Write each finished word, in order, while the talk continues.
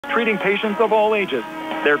treating patients of all ages.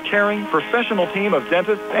 Their caring, professional team of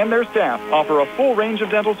dentists and their staff offer a full range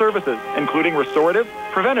of dental services, including restorative,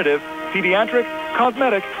 preventative, pediatric,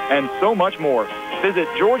 cosmetic, and so much more. Visit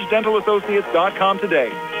GeorgeDentalAssociates.com today.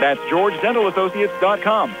 That's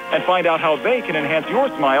GeorgeDentalAssociates.com, and find out how they can enhance your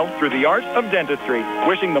smile through the art of dentistry.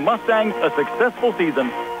 Wishing the Mustangs a successful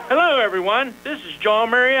season. Hello, everyone. This is John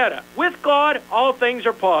Marietta. With God, all things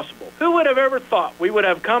are possible. Who would have ever thought we would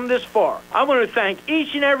have come this far? I want to thank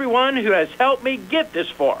each and every one who has helped me get this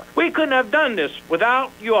far. We couldn't have done this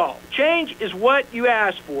without you all. Change is what you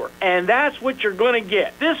ask for, and that's what you're going to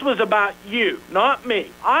get. This was about you, not me.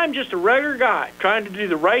 I'm just a regular guy trying to do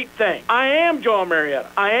the right thing. I am John Marietta.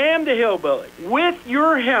 I am the hillbilly. With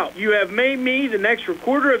your help, you have made me the next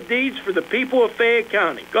recorder of deeds for the people of Fayette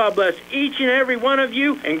County. God bless each and every one of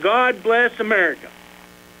you, and God bless America.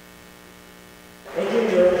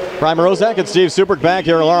 Brian Morozak and Steve Suprick back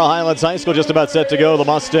here at Laurel Highlands High School, just about set to go. The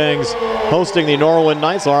Mustangs hosting the Norwin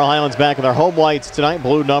Knights. Laurel Highlands back in their home whites tonight.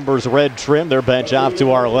 Blue numbers, red trim. Their bench off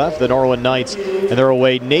to our left. The Norwin Knights and their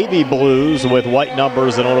away navy blues with white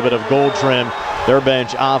numbers and a little bit of gold trim. Their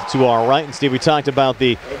bench off to our right. And Steve, we talked about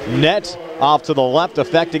the net off to the left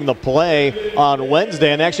affecting the play on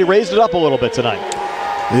Wednesday, and they actually raised it up a little bit tonight.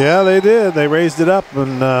 Yeah, they did. They raised it up,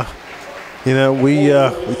 and you know, we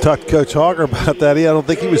talked to Coach Hogger about that. I don't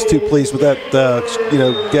think he was too pleased with that,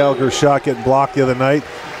 Gallagher shot getting blocked the other night.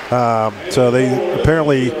 So they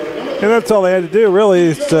apparently, and that's all they had to do, really,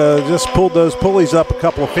 is just pulled those pulleys up a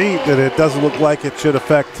couple of feet, and it doesn't look like it should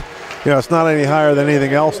affect, it's not any higher than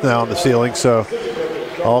anything else now on the ceiling, so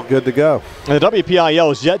all good to go. And the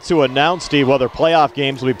WPIAL is yet to announce, Steve, whether playoff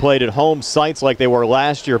games will be played at home sites like they were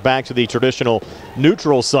last year, back to the traditional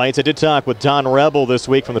neutral sites. I did talk with Don Rebel this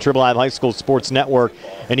week from the Triple I High School Sports Network,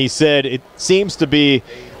 and he said it seems to be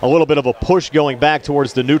a little bit of a push going back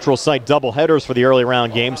towards the neutral site doubleheaders for the early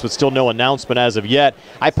round games, but still no announcement as of yet.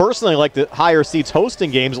 I personally like the higher seats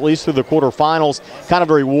hosting games, at least through the quarterfinals, kind of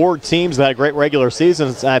to reward teams that had great regular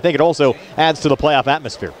seasons, and I think it also adds to the playoff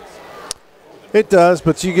atmosphere. It does,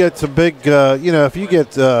 but you get some big, if you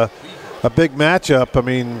get a big matchup, I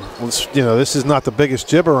mean, this is not the biggest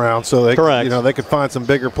jib around, so they, they could find some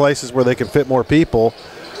bigger places where they can fit more people.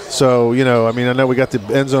 So, I know we got the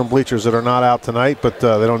end zone bleachers that are not out tonight, but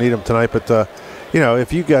they don't need them tonight. But,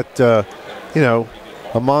 if you got,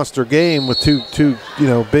 a monster game with two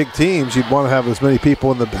big teams, you'd want to have as many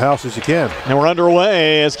people in the house as you can. And we're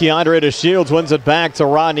underway as Keandre DeShields wins it back to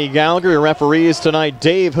Rodney Gallagher. Your referees tonight,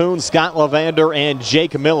 Dave Hoon, Scott Levander, and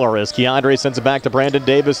Jake Miller, as Keandre sends it back to Brandon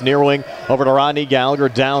Davis, near wing over to Rodney Gallagher,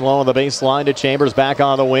 down low on the baseline to Chambers, back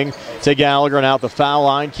on the wing to Gallagher, and out the foul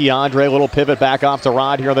line. Keandre, little pivot back off to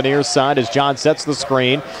Rod here on the near side as John sets the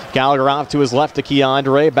screen. Gallagher off to his left to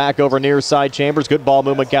Keandre, back over near side Chambers. Good ball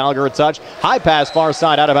movement, Gallagher a touch. High pass far side,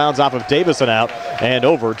 out of bounds off of Davis and out, and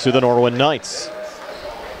over to the Norwin Knights.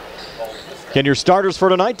 Again, your starters for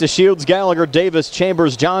tonight: DeShields, Gallagher, Davis,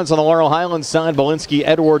 Chambers, Johns on the Laurel Highlands side, Belinsky,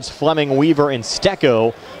 Edwards, Fleming, Weaver, and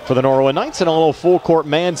Stecco for the Norwin Knights, and a little full court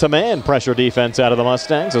man-to-man pressure defense out of the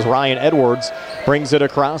Mustangs as Ryan Edwards brings it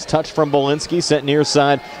across. Touch from Belinsky, sent near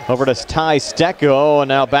side over to Ty Stecco, and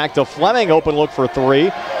now back to Fleming. Open look for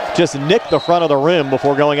three. Just nicked the front of the rim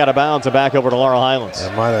before going out of bounds and back over to Laurel Highlands.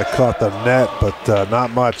 It might have caught the net, but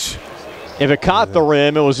not much. If it caught the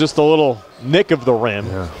rim, it was just a little nick of the rim.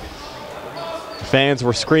 Yeah. Fans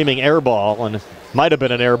were screaming air ball, and might have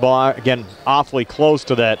been an air ball. Again, awfully close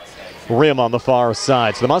to that rim on the far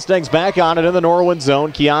side. So the Mustangs back on it in the Norwin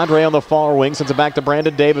zone. Keandre on the far wing, sends it back to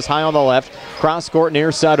Brandon Davis, high on the left. Cross court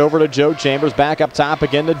near side over to Joe Chambers. Back up top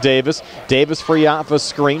again to Davis. Davis free off a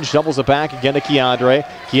screen, shovels it back again to Keandre.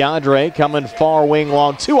 Keandre coming far wing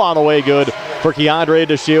long, two on the way, good for Keandre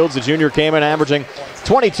DeShields. The junior came in averaging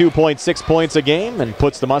 22.6 points a game and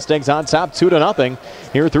puts the Mustangs on top 2-0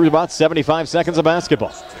 here through about 75 seconds of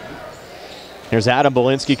basketball. Here's Adam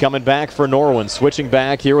Belinsky coming back for Norwin, switching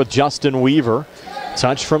back here with Justin Weaver.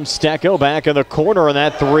 Touch from Stecco back in the corner, and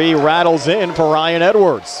that three rattles in for Ryan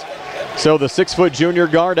Edwards. So the 6-foot junior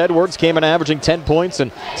guard Edwards came in averaging 10 points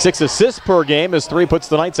and 6 assists per game as three puts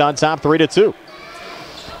the Knights on top 3-2.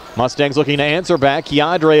 Mustangs looking to answer back.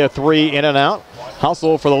 Keandre a three in and out.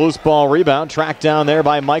 Hustle for the loose ball rebound. Tracked down there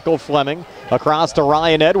by Michael Fleming. Across to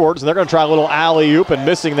Ryan Edwards, and they're going to try a little alley-oop, and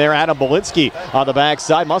missing there, Adam Belinsky on the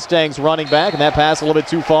backside. Mustangs running back, and that pass a little bit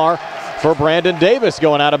too far for Brandon Davis,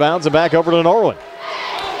 going out of bounds and back over to Norwin.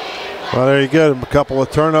 Well, there you go. A couple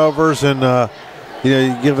of turnovers, and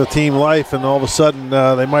you give a team life, and all of a sudden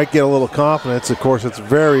they might get a little confidence. Of course, it's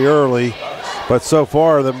very early, but so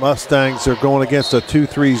far the Mustangs are going against a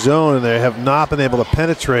 2-3 zone, and they have not been able to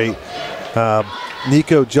penetrate.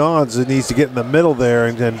 Nico Johns that needs to get in the middle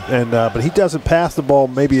there, but he doesn't pass the ball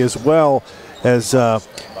maybe as well as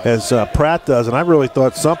Pratt does, and I really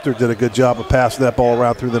thought Sumter did a good job of passing that ball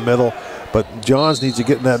around through the middle, but Johns needs to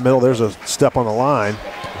get in that middle. There's a step on the line.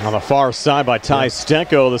 On the far side by Ty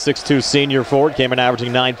Stenko, the 6'2 senior forward, came in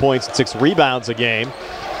averaging 9 points and 6 rebounds a game.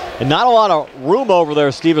 And not a lot of room over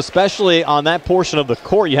there, Steve, especially on that portion of the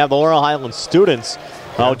court. You have the Laurel Highlands students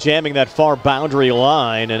jamming that far boundary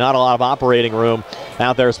line, and not a lot of operating room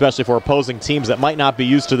out there, especially for opposing teams that might not be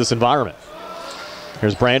used to this environment.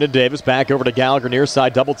 Here's Brandon Davis back over to Gallagher near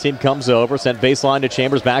side. Double team comes over. Sent baseline to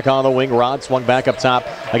Chambers. Back on the wing. Rod swung back up top.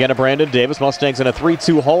 Again to Brandon Davis. Mustangs in a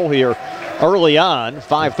 3-2 hole here early on.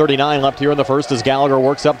 5:39 left here in the first as Gallagher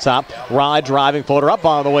works up top. Rod driving. Floater up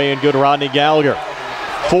on the way and good. Rodney Gallagher.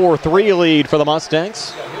 4-3 lead for the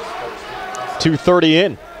Mustangs. 2:30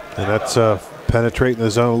 in. And that's penetrating the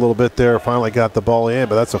zone a little bit there. Finally got the ball in,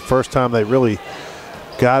 but that's the first time they really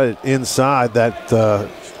got it inside that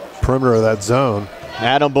perimeter of that zone.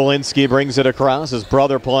 Adam Belinsky brings it across. His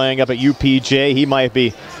brother playing up at UPJ. He might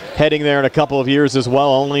be heading there in a couple of years as well.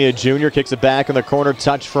 Only a junior. Kicks it back in the corner.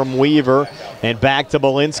 Touch from Weaver. And back to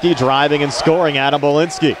Belinsky. Driving and scoring. Adam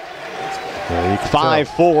Belinsky.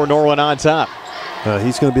 5-4 Norwin on top.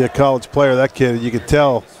 He's going to be a college player, that kid. You can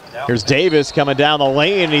tell. Here's Davis coming down the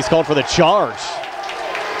lane, and he's called for the charge.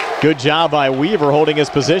 Good job by Weaver holding his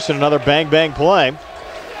position. Another bang-bang play.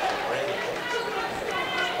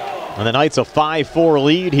 And the Knights a 5-4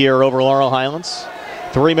 lead here over Laurel Highlands.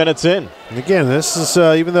 3 minutes in. And again, this is,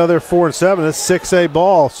 even though they're 4-7, it's 6A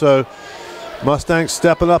ball. So Mustangs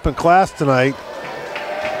stepping up in class tonight.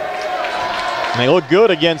 And they look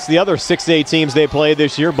good against the other 6A teams they played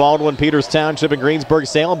this year. Baldwin, Peters Township, and Greensburg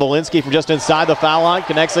Salem. Belinsky from just inside the foul line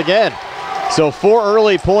connects again. So 4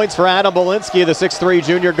 early points for Adam Belinsky, the 6'3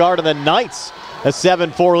 junior guard, and the Knights a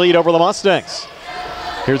 7-4 lead over the Mustangs.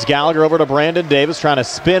 Here's Gallagher over to Brandon Davis, trying to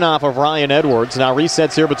spin off of Ryan Edwards. Now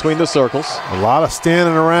resets here between the circles. A lot of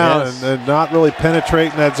standing around and not really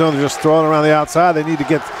penetrating that zone. They're just throwing around the outside. They need to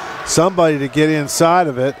get somebody to get inside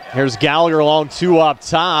of it. Here's Gallagher along 2 up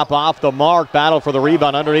top, off the mark. Battle for the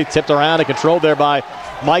rebound underneath, tipped around and controlled there by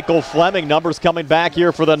Michael Fleming. Numbers coming back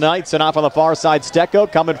here for the Knights, and off on the far side, Stecco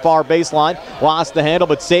coming far baseline. Lost the handle,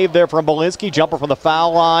 but saved there from Belinsky. Jumper from the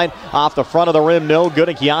foul line, off the front of the rim, no good.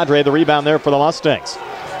 And Keandre the rebound there for the Mustangs.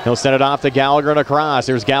 He'll send it off to Gallagher and across.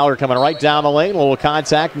 Here's Gallagher coming right down the lane. A little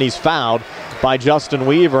contact, and he's fouled by Justin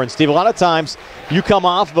Weaver. And Steve, a lot of times you come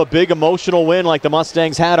off of a big emotional win like the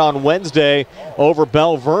Mustangs had on Wednesday over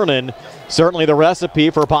Bell Vernon. Certainly the recipe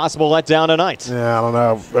for a possible letdown tonight. Yeah, I don't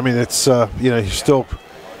know. I mean, it's, you still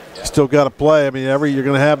got to play. I mean, you're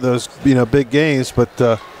going to have those, big games,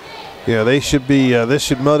 but, they should be, this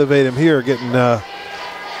should motivate him here getting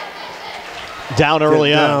down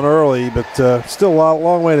early but still a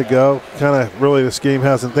long way to go. Kind of really this game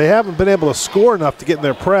they haven't been able to score enough to get in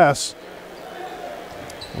their press.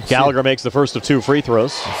 Gallagher makes the first of 2 free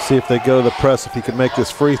throws. Let's see if they go to the press, if he can make this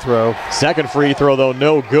free throw. Second free throw, though,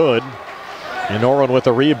 no good. And Norwin with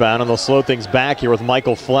the rebound, and they'll slow things back here with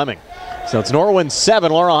Michael Fleming. So it's Norwin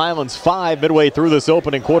 7, Laurel Highlands 5 midway through this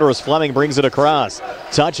opening quarter as Fleming brings it across.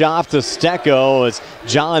 Touch off to Stecco as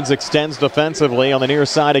Johns extends defensively on the near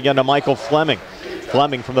side again to Michael Fleming.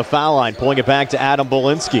 Fleming from the foul line, pulling it back to Adam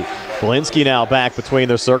Belinsky. Belinsky now back between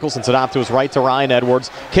their circles, sends it off to his right to Ryan Edwards.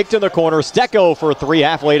 Kicked in the corner, Stecco for 3,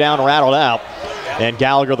 halfway down, rattled out. And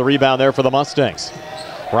Gallagher the rebound there for the Mustangs.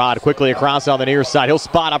 Rod quickly across on the near side. He'll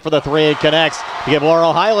spot up for the 3 and connects to give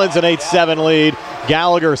Laurel Highlands an 8-7 lead.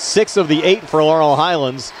 Gallagher 6 of the 8 for Laurel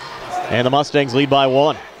Highlands. And the Mustangs lead by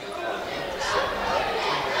 1.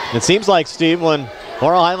 It seems like, Steve, when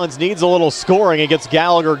Laurel Highlands needs a little scoring, it gets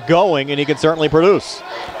Gallagher going, and he can certainly produce.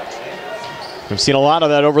 We've seen a lot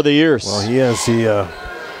of that over the years. Well, he has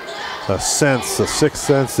a sense, a sixth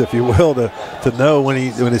sense, if you will, to know when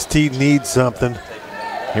his team needs something.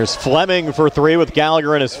 Here's Fleming for 3 with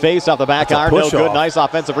Gallagher in his face off the back iron. No good. Nice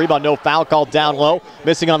offensive rebound. No foul called down low.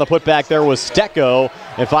 Missing on the putback there was Stecco.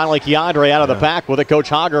 And finally Keandre out of the pack with it. Coach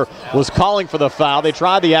Hager was calling for the foul. They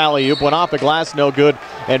tried the alley-oop, went off the glass, no good,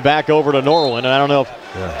 and back over to Norwin. And I don't know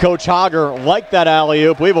if Coach Hager liked that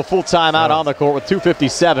alley-oop. We have a full timeout on the court with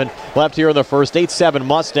 2:57 left here in the first. 8-7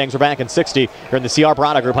 Mustangs are back in 60 here in the CR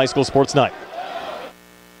Product Group High School Sports Night.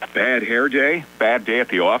 Bad hair day? Bad day at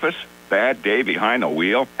the office? Bad day behind the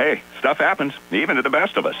wheel? Hey, Stuff happens, even to the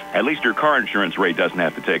best of us. At least your car insurance rate doesn't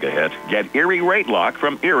have to take a hit. Get Erie Rate Lock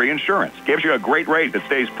from Erie Insurance. Gives you a great rate that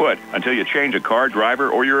stays put until you change a car, driver,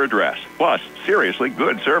 or your address. Plus, seriously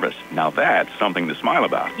good service. Now that's something to smile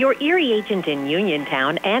about. Your Erie agent in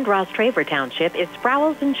Uniontown and Ross Traver Township is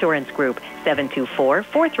Sproul's Insurance Group,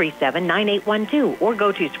 724-437-9812, or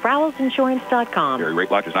go to SproulsInsurance.com. Erie Rate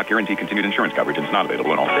Lock does not guarantee continued insurance coverage and is not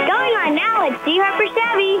available in all states. Going on now at C. Harper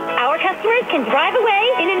Chevy. Our customers can drive away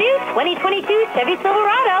in a new 2022 Chevy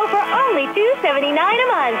Silverado for only $279 a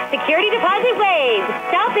month. Security deposit waived.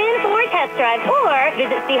 Stop in for a test drive or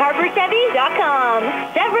visit CHarperChevy.com.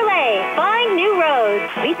 Chevrolet, find new roads.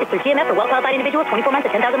 Lease is through GMF for well-qualified individuals, 24 months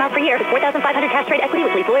at 10,000 miles per year, with 4,500 cash trade equity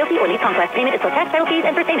with lease loyalty or lease conquest. Payment is for tax, title fees,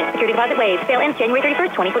 and first payment. Security deposit waived. Sale ends January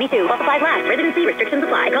 31st, 2022. While supplies last. Residency restrictions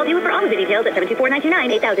apply. Call dealer for all of the details at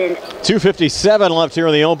 724-929-8000. 2:57 left here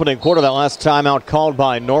in the opening quarter. That last timeout called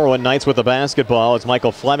by Norwin. Knights with the basketball as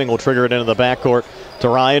Michael Fleming will trigger it into the backcourt to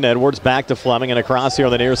Ryan Edwards. Back to Fleming and across here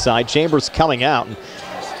on the near side. Chambers coming out. And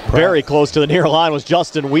very close to the near line was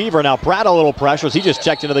Justin Weaver. Now Pratt a little pressure as he just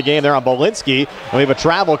checked into the game there on Belinsky. And we have a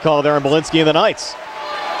travel call there on Belinsky and the Knights.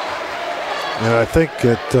 And I think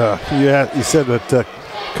that you said that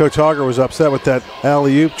Coach Hogger was upset with that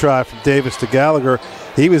alley-oop try from Davis to Gallagher.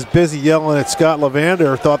 He was busy yelling at Scott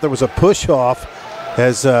Levander, thought there was a push-off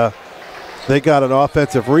as they got an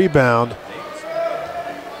offensive rebound.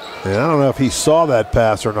 And I don't know if he saw that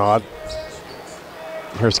pass or not.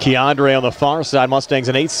 Here's Keandre on the far side. Mustangs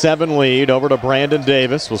an 8-7 lead over to Brandon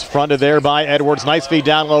Davis. Was fronted there by Edwards. Nice feed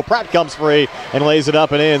down low. Pratt comes free and lays it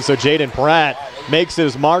up and in. So Jaden Pratt makes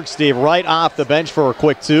his mark, Steve, right off the bench for a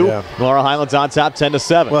quick two. Yeah. Laurel Highlands on top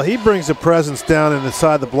 10-7. Well, he brings a presence down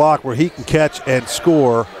inside the block where he can catch and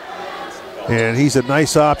score. And he's a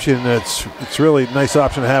nice option. It's really a nice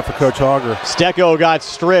option to have for Coach Hogger. Stecco got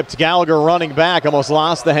stripped. Gallagher running back. Almost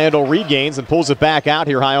lost the handle. Regains and pulls it back out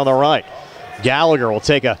here high on the right. Gallagher will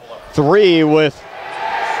take a three with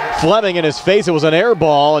Fleming in his face. It was an air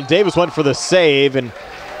ball, and Davis went for the save and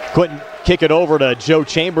couldn't kick it over to Joe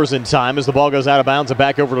Chambers in time as the ball goes out of bounds and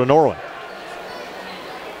back over to Norwin.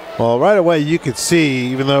 Well, right away you could see,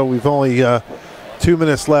 even though we've only 2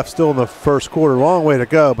 minutes left still in the first quarter, long way to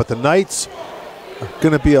go, but the Knights are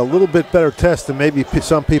going to be a little bit better test than maybe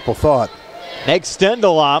some people thought. Extend a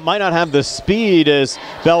lot, might not have the speed as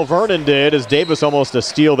Bell Vernon did, as Davis almost a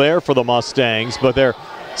steal there for the Mustangs, but their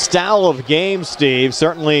style of game, Steve,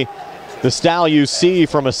 certainly the style you see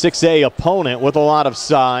from a 6A opponent with a lot of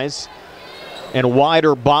size and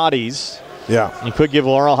wider bodies. Yeah. You could give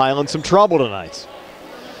Laurel Highlands some trouble tonight.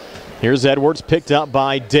 Here's Edwards, picked up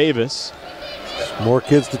by Davis. More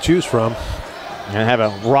kids to choose from. And have a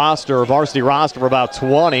varsity roster of about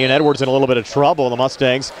 20, and Edwards in a little bit of trouble, and the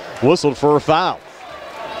Mustangs whistled for a foul.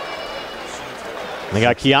 They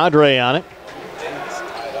got Keandre on it.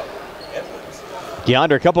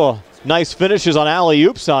 Keandre, a couple of nice finishes on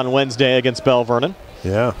alley-oops on Wednesday against Bell Vernon.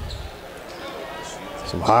 Yeah.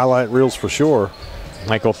 Some highlight reels for sure.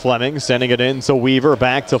 Michael Fleming sending it in to Weaver,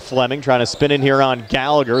 back to Fleming, trying to spin in here on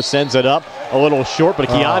Gallagher, sends it up a little short, but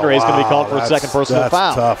Keandre is going to be called for a second personal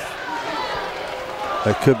foul. That's tough.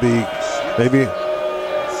 That could be maybe,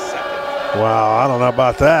 wow, I don't know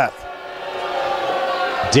about that.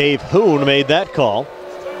 Dave Hoon made that call.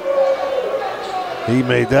 He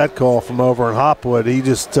made that call from over in Hopwood. He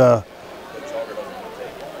just it'll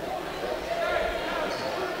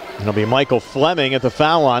be Michael Fleming at the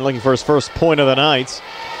foul line looking for his first point of the night.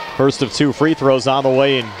 First of two free throws on the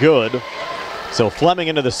way and good. So Fleming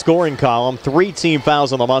into the scoring column. 3 team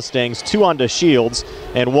fouls on the Mustangs, 2 on DeShields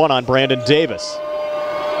and 1 on Brandon Davis.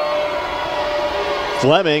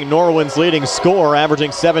 Fleming, Norwin's leading scorer,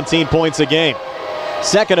 averaging 17 points a game.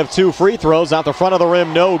 Second of 2 free throws out the front of the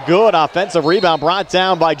rim, no good. Offensive rebound brought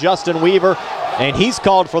down by Justin Weaver, and he's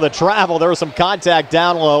called for the travel. There was some contact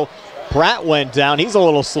down low. Pratt went down. He's a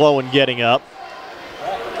little slow in getting up.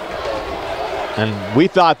 And we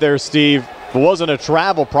thought there, Steve, if it wasn't a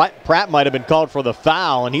travel, Pratt might have been called for the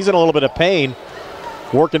foul, and he's in a little bit of pain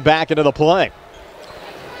working back into the play.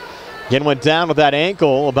 Again, went down with that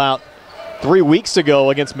ankle about 3 weeks ago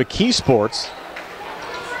against McKee Sports.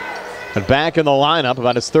 And back in the lineup,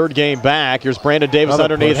 about his 3rd game back. Here's Brandon Davis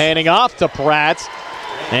underneath, handing off to Pratt.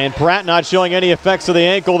 And Pratt not showing any effects of the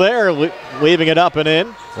ankle there, leaving it up and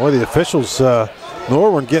in. Boy, the officials,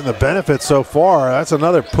 Norwin getting the benefit so far. That's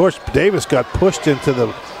another push. Davis got pushed into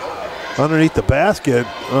the underneath the basket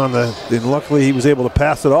and luckily he was able to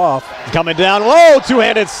pass it off. Coming down low,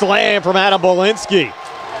 2-handed slam from Adam Belinsky.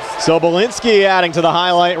 So Belinsky adding to the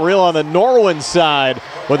highlight reel on the Norwin side.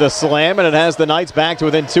 with a slam, and it has the Knights back to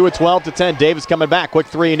within 2 at 12-10. Davis coming back. Quick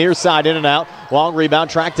three near side, in and out. Long rebound,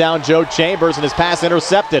 tracked down Joe Chambers, and his pass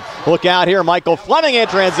intercepted. Look out here. Michael Fleming in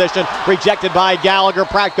transition. Rejected by Gallagher.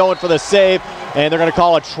 Pratt going for the save, and they're going to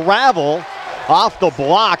call a travel off the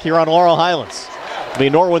block here on Laurel Highlands. The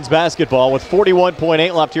Norwin's basketball with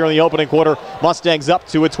 41.8 left here in the opening quarter. Mustangs up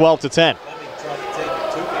 2 at 12-10.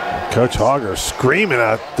 Coach Hogger screaming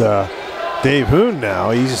at Dave Hoon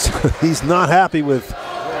now. He's not happy with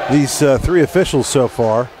these three officials so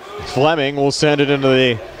far. Fleming will send it into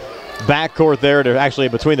the backcourt there to actually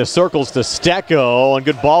between the circles to Stecco, and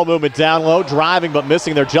good ball movement down low, driving but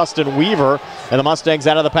missing there Justin Weaver, and the Mustangs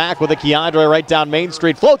out of the pack with a Keandre right down Main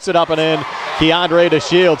Street, floats it up and in. Keandre to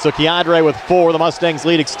Shields, so Keandre with 4. The Mustangs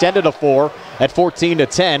lead extended to 4 at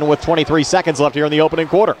 14-10 with 23 seconds left here in the opening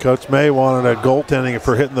quarter. Coach May wanted a goaltending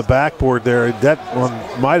for hitting the backboard there. That one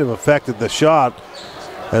might have affected the shot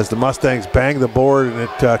as the Mustangs banged the board, and it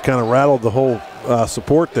kind of rattled the whole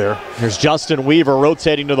support there. Here's Justin Weaver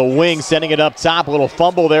rotating to the wing, sending it up top. A little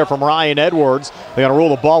fumble there from Ryan Edwards. They got to rule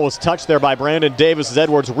the ball was touched there by Brandon Davis as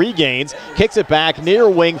Edwards regains, kicks it back near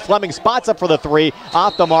wing. Fleming spots up for the 3,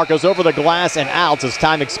 off the mark, goes over the glass and out as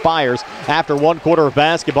time expires after 1 quarter of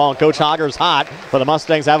basketball. And Coach Hogger's hot, but the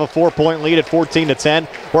Mustangs have a 4-point lead at 14-10.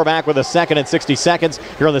 We're back with a second and 60 seconds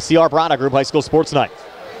here on the CR Product Group High School Sports Night.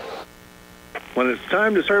 When it's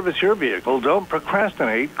time to service your vehicle, don't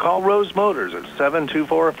procrastinate. Call Rose Motors at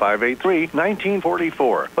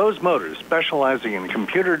 724-583-1944. Rose Motors, specializing in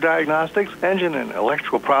computer diagnostics, engine and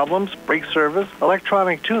electrical problems, brake service,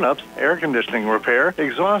 electronic tune-ups, air conditioning repair,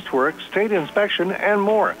 exhaust work, state inspection, and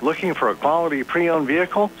more. Looking for a quality pre-owned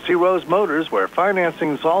vehicle? See Rose Motors, where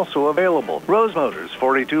financing is also available. Rose Motors,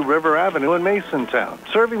 42 River Avenue in Masontown.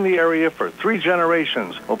 Serving the area for 3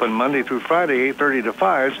 generations. Open Monday through Friday, 8:30 to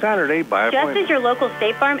 5, Saturday by appointment. Just as your local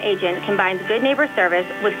State Farm agent combines good neighbor service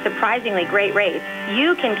with surprisingly great rates,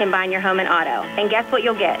 you can combine your home and auto. And guess what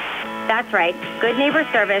you'll get? That's right, good neighbor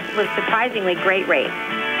service with surprisingly great rates.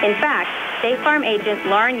 In fact, State Farm agent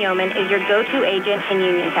Lauren Yeoman is your go-to agent in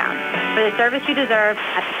Uniontown for the service you deserve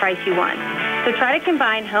at the price you want. So try to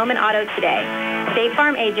combine home and auto today. State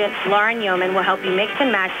Farm agent Lauren Yeoman will help you mix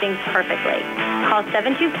and match things perfectly. Call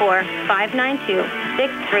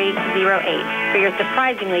 724-592-6308 for your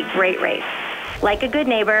surprisingly great rates. Like a good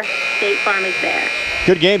neighbor, State Farm is there.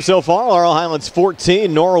 Good game so far. Laurel Highlands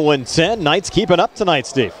 14, Norwin 10. Knights keeping up tonight,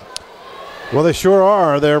 Steve. Well, they sure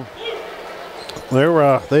are. They've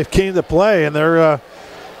came to play, and they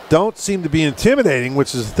don't seem to be intimidating,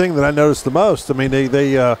 which is the thing that I noticed the most. I mean,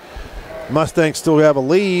 they Mustangs still have a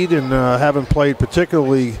lead and haven't played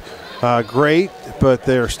particularly great, but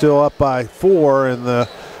they're still up by 4.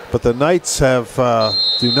 But the Knights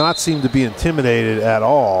do not seem to be intimidated at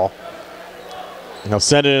all. They'll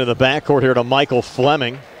send it into the backcourt here to Michael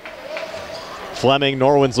Fleming. Fleming,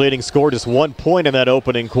 Norwin's leading scorer, just 1 point in that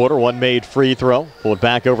opening quarter. 1 made free throw. Pull it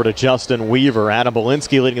back over to Justin Weaver. Adam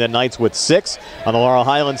Belinsky leading the Knights with 6. On the Laurel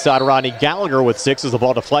Highlands side, Rodney Gallagher with 6 as the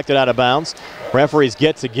ball deflected out of bounds. Referees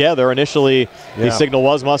get together. Initially, the signal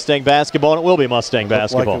was Mustang basketball, and it will be Mustang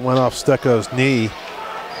basketball. Like it went off Stecco's knee.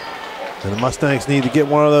 And the Mustangs need to get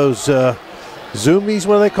one of those zoomies,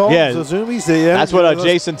 what do they call them? The zoomies? That's what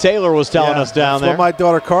Jason Taylor was telling us down there. That's what my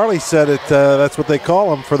daughter Carly said. That's what they call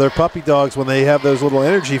them for their puppy dogs when they have those little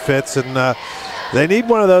energy fits, and they need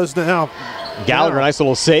one of those now. Gallagher, nice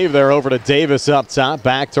little save there over to Davis up top.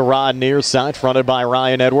 Back to Rod near side, fronted by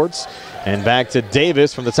Ryan Edwards. And back to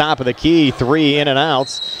Davis from the top of the key. 3 in and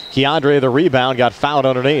outs. Keandre, the rebound, got fouled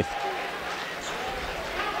underneath.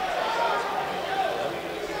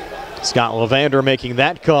 Scott Levander making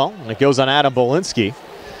that call, and it goes on Adam Belinsky.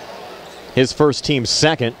 His first team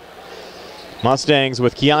second. Mustangs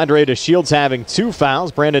with Keandre to Shields having 2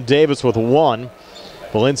 fouls. Brandon Davis with 1.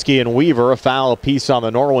 Belinsky and Weaver a foul apiece on the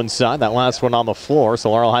Norwin side. That last one on the floor, so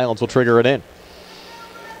Laurel Highlands will trigger it in.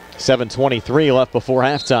 7:23 left before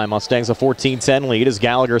halftime. Mustangs a 14-10 lead as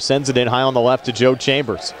Gallagher sends it in high on the left to Joe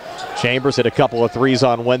Chambers. Chambers hit a couple of threes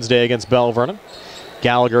on Wednesday against Bell Vernon.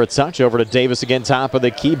 Gallagher a touch over to Davis again, top of the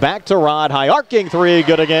key. Back to Rod, high arcing 3,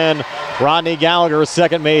 good again. Rodney Gallagher,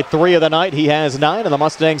 second made 3 of the night. He has 9, and the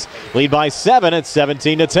Mustangs lead by 7 at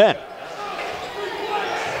 17-10.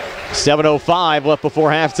 7:05 left before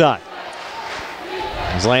halftime.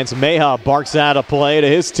 As Lance Meha barks out a play to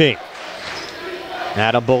his team.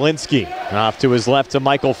 Adam Belinsky off to his left to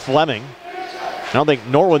Michael Fleming. I don't think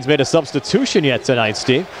Norwin's made a substitution yet tonight,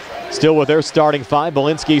 Steve. Still with their starting 5.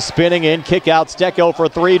 Belinsky spinning in, kick out. Stecco for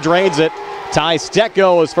 3, drains it. Ty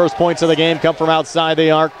Stecco, his first points of the game come from outside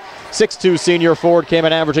the arc. 6'2 senior forward came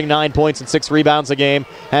in averaging 9 points and 6 rebounds a game.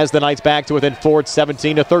 Has the Knights back to within 4 at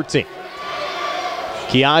 17-13.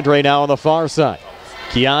 Keandre now on the far side.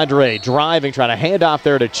 Keandre driving, trying to hand off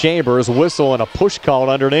there to Chambers. Whistle and a push call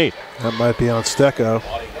underneath. That might be on Stecco.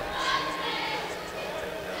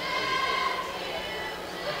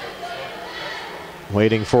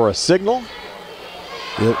 Waiting for a signal.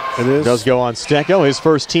 Yep, it is. Does go on Stecco, his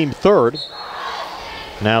first team third.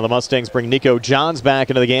 Now the Mustangs bring Nico Johns back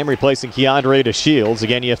into the game, replacing Keandre to Shields.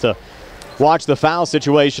 Again, you have to watch the foul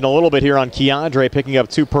situation a little bit here on Keandre, picking up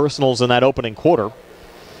 2 personals in that opening quarter.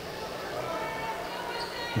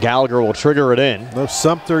 Gallagher will trigger it in. No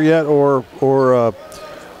Sumter yet or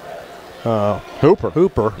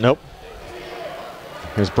Hooper. Nope.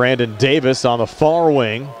 Here's Brandon Davis on the far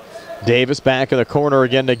wing. Davis back in the corner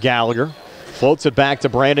again to Gallagher. Floats it back to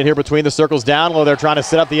Brandon here between the circles down low. They're trying to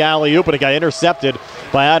set up the alley-oop, and it got intercepted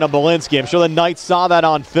by Adam Belinsky. I'm sure the Knights saw that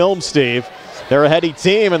on film, Steve. They're a heady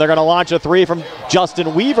team, and they're going to launch a 3 from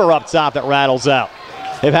Justin Weaver up top that rattles out.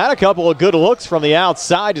 They've had a couple of good looks from the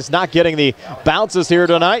outside, just not getting the bounces here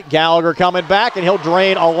tonight. Gallagher coming back, and he'll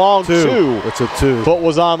drain a long 2. It's a 2. Foot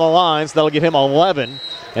was on the line, so that'll give him 11.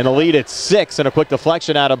 And the lead at 6, and a quick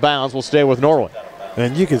deflection out of bounds will stay with Norwin.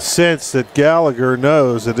 And you can sense that Gallagher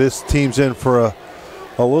knows that this team's in for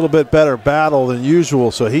a little bit better battle than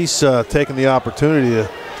usual, so he's taking the opportunity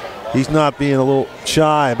he's not being a little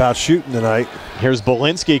shy about shooting tonight. Here's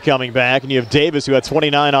Belinsky coming back, and you have Davis, who had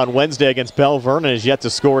 29 on Wednesday against Bell Vernon, has yet to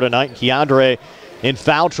score tonight. And Keandre in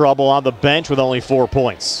foul trouble on the bench with only 4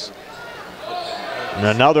 points. And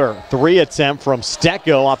another 3 attempt from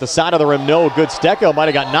Stecco off the side of the rim. No good. Stecco might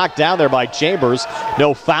have got knocked down there by Chambers.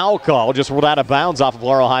 No foul call, just ruled out of bounds off of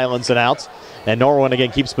Laurel Highlands and out. And Norwin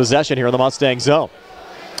again keeps possession here in the Mustang zone.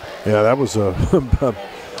 Yeah, that was a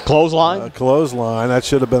clothesline. Clothesline. That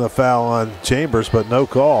should have been a foul on Chambers, but no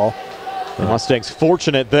call. The Mustangs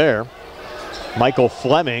fortunate there. Michael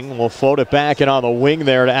Fleming will float it back and on the wing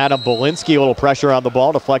there to Adam Belinsky. A little pressure on the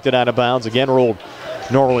ball, deflected out of bounds. Again, ruled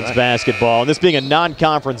Norwin's basketball. And this being a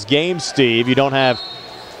non-conference game, Steve, you don't have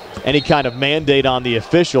any kind of mandate on the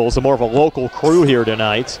officials. So more of a local crew here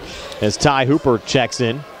tonight as Ty Hooper checks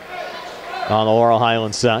in on the Laurel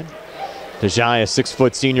Highlands side. Tajai, a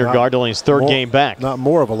 6-foot senior guard, only his third game back. Not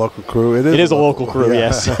more of a local crew. It is a local crew, yeah.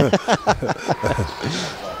 Yes.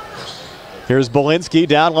 Here's Belinsky,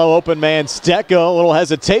 down low, open man Stecco. A little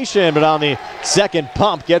hesitation, but on the second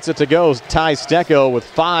pump, gets it to go. Ty Stecco with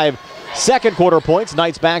 5 second quarter points.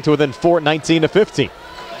 Knights back to within 4, 19-15.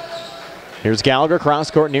 Here's Gallagher,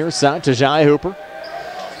 cross court near side. Tajai Hooper.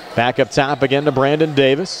 Back up top again to Brandon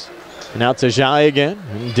Davis. And now Tajai again.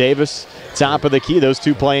 And Davis, top of the key. Those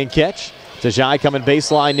 2 playing catch. Tajai coming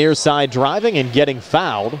baseline near side, driving and getting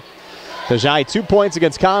fouled. Tajai 2 points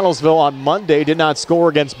against Connellsville on Monday. Did not score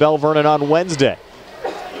against Bell Vernon on Wednesday.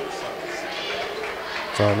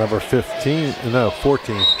 So number 14.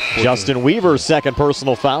 Justin Weaver's second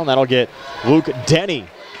personal foul. And that'll get Luke Denny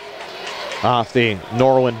off the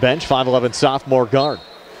Norwin bench, 5'11 sophomore guard.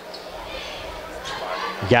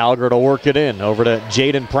 Gallagher to work it in. Over to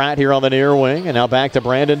Jaden Pratt here on the near wing. And now back to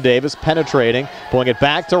Brandon Davis, penetrating. Pulling it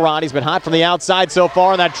back to Ron. He's been hot from the outside so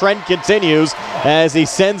far, and that trend continues as he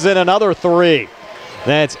sends in another 3.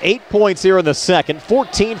 That's 8 points here in the second.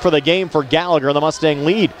 14 for the game for Gallagher. And the Mustang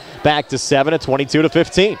lead back to 7 at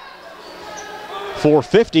 22-15.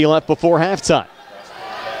 4:50 left before halftime.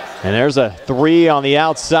 And there's a 3 on the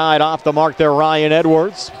outside, off the mark there, Ryan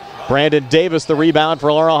Edwards. Brandon Davis, the rebound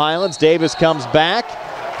for Laurel Highlands. Davis comes back,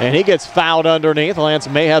 and he gets fouled underneath. Lance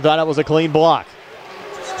Mayhew thought it was a clean block.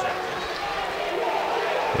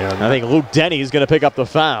 Yeah, I think Luke Denny is going to pick up the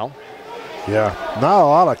foul. Yeah, not a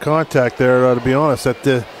lot of contact there, to be honest.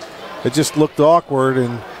 It just looked awkward,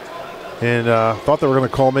 and thought they were going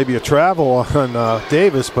to call maybe a travel on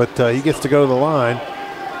Davis, but he gets to go to the line.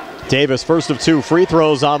 Davis, first of 2 free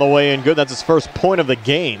throws on the way in good. That's his first point of the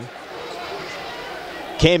game.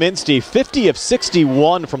 Came in, Steve, 50 of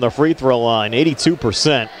 61 from the free throw line,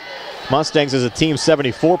 82%. Mustangs as a team,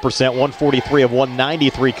 74%, 143 of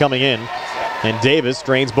 193 coming in. And Davis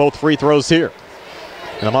drains both free throws here.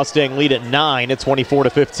 And the Mustang lead at 9 at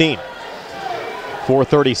 24-15.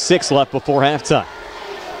 4:36 left before halftime.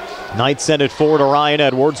 Knights send it forward to Ryan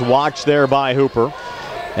Edwards. Watched there by Hooper.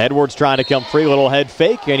 Edwards trying to come free, little head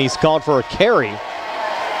fake, and he's called for a carry.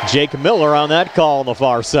 Jake Miller on that call on the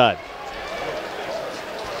far side.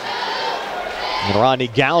 And Rodney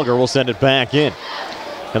Gallagher will send it back in.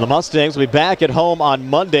 And the Mustangs will be back at home on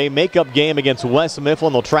Monday. Makeup game against West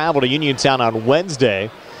Mifflin. They'll travel to Uniontown on Wednesday.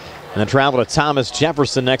 And then travel to Thomas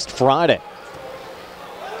Jefferson next Friday.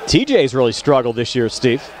 TJ's really struggled this year,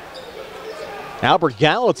 Steve. Albert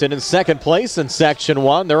Gallatin in second place in Section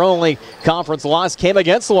 1. Their only conference loss came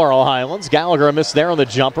against Laurel Highlands. Gallagher missed there on the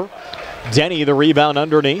jumper. Denny the rebound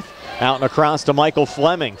underneath. Out and across to Michael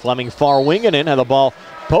Fleming. Fleming far winging in, had the ball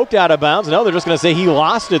poked out of bounds. No, they're just going to say he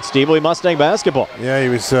lost it, Steve. Mustang basketball. Yeah, he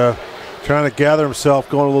was trying to gather himself,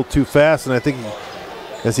 going a little too fast, and I think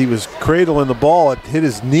as he was cradling the ball, it hit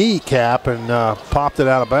his kneecap and popped it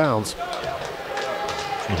out of bounds.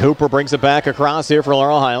 And Hooper brings it back across here for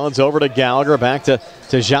Laurel Highlands. Over to Gallagher, back to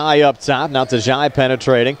Tajai up top. Now Tajai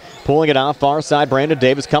penetrating, pulling it off far side. Brandon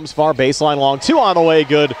Davis comes far, baseline long. 2 on the way,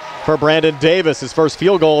 good for Brandon Davis. His first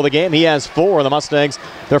field goal of the game. He has 4. The Mustangs,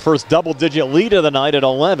 their first double-digit lead of the night at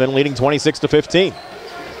 11, leading 26-15.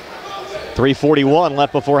 3:41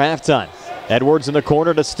 left before halftime. Edwards in the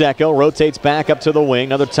corner to Stecco, rotates back up to the wing.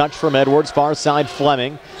 Another touch from Edwards, far side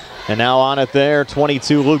Fleming. And now on it there,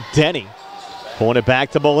 22, Luke Denny. Pulling it back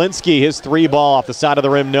to Belinsky. His 3 ball off the side of the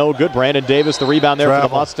rim, no good. Brandon Davis, the rebound there for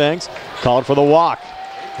the Mustangs. Called for the walk.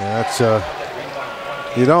 Yeah,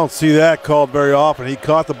 that's you don't see that called very often. He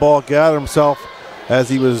caught the ball, gathered himself as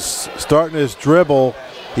he was starting his dribble.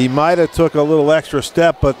 He might have took a little extra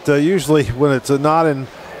step, but usually when it's not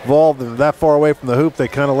involved and that far away from the hoop, they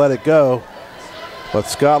kind of let it go. But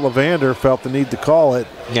Scott Levander felt the need to call it.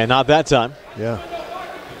 Yeah, not that time. Yeah.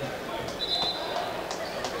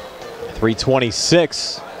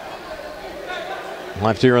 3:26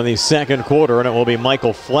 left here in the second quarter, and it will be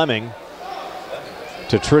Michael Fleming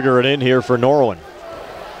to trigger it in here for Norwin.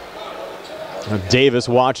 Davis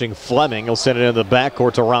watching Fleming. He'll send it into the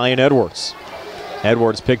backcourt to Ryan Edwards.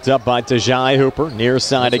 Edwards picked up by Tajai Hooper. Near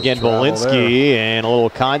side again, Belinsky, and a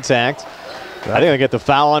little contact. I think they get the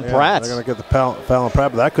foul on Pratt. They're going to get the foul on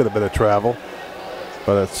Pratt, but that could have been a travel.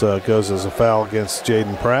 But it goes as a foul against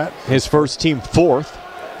Jaden Pratt. His first, team 4th.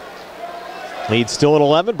 Lead still at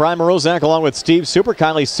 11. Brian Morozak along with Steve Super.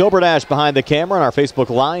 Kylie Silberdash behind the camera on our Facebook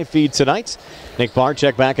Live feed tonight. Nick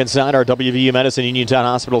Barczyk back inside our WVU Medicine Uniontown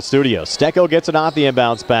Hospital studio. Stecco gets it off the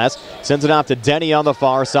inbounds pass. Sends it off to Denny on the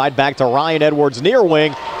far side. Back to Ryan Edwards near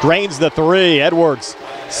wing. Drains the 3. Edwards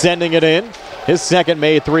sending it in. His second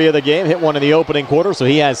made 3 of the game. Hit 1 in the opening quarter, so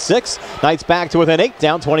he has 6. Knights back to within 8,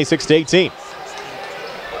 down 26-18.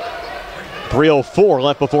 3:04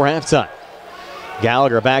 left before halftime.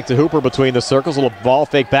 Gallagher back to Hooper between the circles. A little ball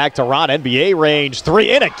fake back to Rod. NBA range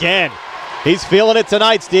 3 in again. He's feeling it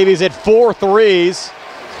tonight, Steve. He's hit 4 threes.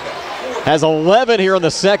 Has 11 here in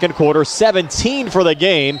the second quarter. 17 for the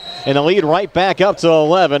game. And the lead right back up to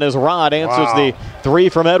 11 as Rod answers the 3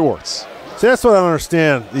 from Edwards. See, that's what I don't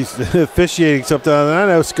understand. He's officiating sometimes. And I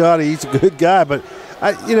know Scotty, he's a good guy, but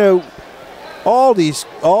all this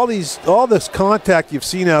contact you've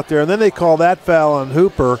seen out there, and then they call that foul on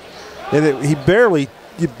Hooper. And he barely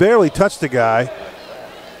touched the guy.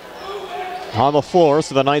 On the floor,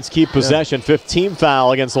 so the Knights keep possession. 15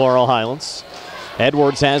 foul against Laurel Highlands.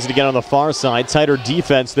 Edwards has it again on the far side. Tighter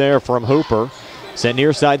defense there from Hooper. Sent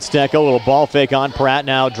near side Stecco. A little ball fake on Pratt.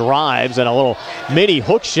 Now drives, and a little mini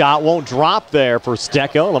hook shot won't drop there for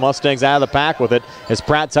Stecco. The Mustangs out of the pack with it as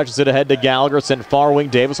Pratt touches it ahead to Gallagher. Sent far wing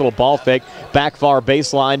Davis. A little ball fake. Back far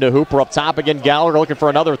baseline to Hooper. Up top again. Gallagher looking for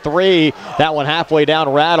another 3. That one halfway down,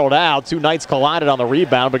 rattled out. 2 Knights collided on the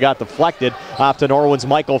rebound, but got deflected off to Norwin's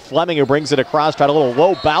Michael Fleming, who brings it across. Tried a little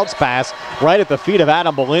low bounce pass right at the feet of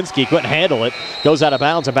Adam Belinsky. Couldn't handle it. Goes out of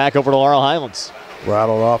bounds and back over to Laurel Highlands.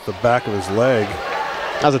 Rattled off the back of his leg.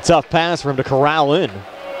 That was a tough pass for him to corral in.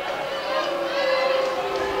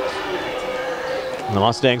 The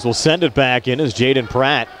Mustangs will send it back in as Jaden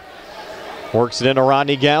Pratt works it into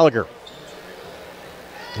Rodney Gallagher.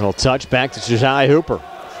 A little touch back to Tajai Hooper.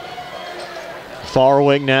 Far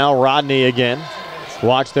wing now, Rodney again.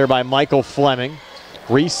 Watched there by Michael Fleming.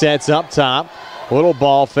 Resets up top. Little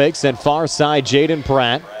ball fakes, and far side Jaden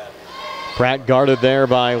Pratt. Pratt guarded there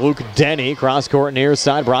by Luke Denny. Cross court near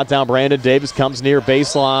side. Brought down Brandon Davis. Comes near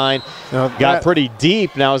baseline. Now got pretty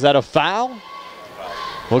deep. Now is that a foul?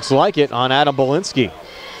 Looks like it on Adam Belinsky.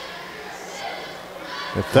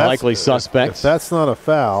 Likely suspect. If that's not a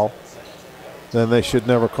foul, then they should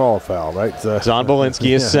never call a foul, right? It's on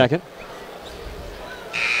Belinsky his second.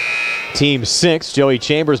 Team 6. Joey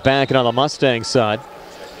Chambers backing on the Mustang side.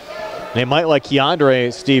 They might let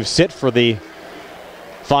Keandre Steve sit for the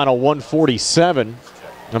final 147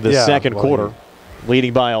 of the second quarter,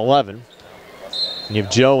 leading by 11. And you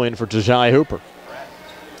have Joe in for Tajai Hooper.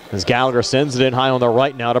 As Gallagher sends it in high on the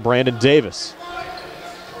right now to Brandon Davis.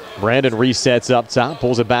 Brandon resets up top,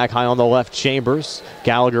 pulls it back high on the left, Chambers.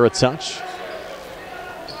 Gallagher a touch.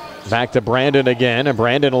 Back to Brandon again, and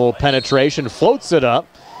Brandon a little penetration, floats it up.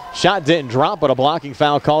 Shot didn't drop, but a blocking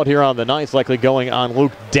foul called here on the Knights, likely going on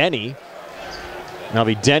Luke Denny. That'll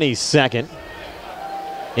be Denny's second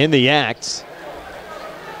in the act.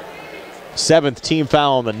 7th team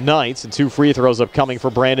foul on the Knights, and 2 free throws upcoming for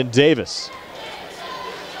Brandon Davis.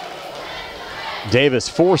 Davis,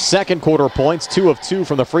 4 second quarter points, 2 of 2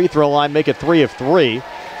 from the free throw line, make it 3 of 3.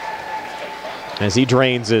 As he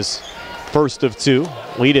drains his first of 2.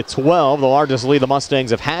 Lead at 12, the largest lead the Mustangs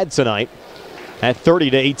have had tonight at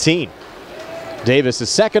 30-18. Davis is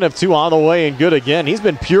 2nd of 2 on the way and good again. He's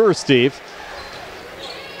been pure, Steve.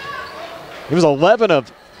 He was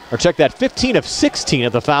 15 of 16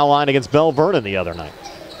 at the foul line against Bell Vernon the other night.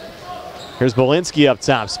 Here's Belinsky up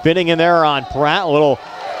top, spinning in there on Pratt. A little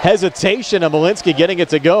hesitation of Belinsky getting it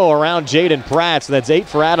to go around Jaden Pratt. So that's 8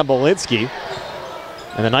 for Adam Belinsky.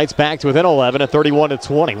 And the Knights back to within 11 at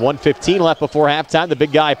 31-20. 1:15 left before halftime. The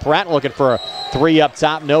big guy Pratt looking for a 3 up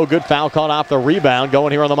top. No good. Foul called off the rebound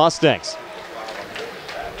going here on the Mustangs.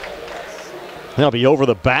 That'll be over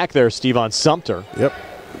the back there, Steve, on Sumter. Yep.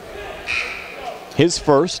 His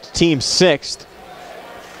first, team 6th.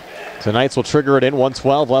 The Knights will trigger it in.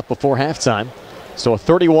 1:12 left before halftime. So a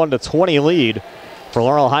 31-20 lead for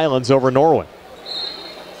Laurel Highlands over Norwin.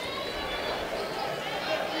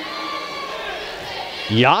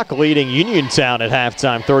 Yock leading Uniontown at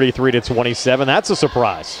halftime, 33-27. That's a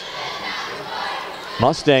surprise.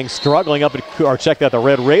 Mustangs struggling up at, the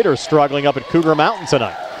Red Raiders struggling up at Cougar Mountain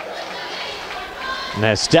tonight. And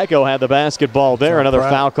as Stecco had the basketball there, another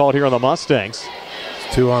Pratt. Foul called here on the Mustangs.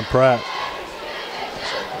 It's 2 on Pratt.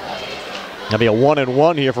 That'll be a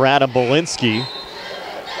 1-and-1 here for Adam Belinsky.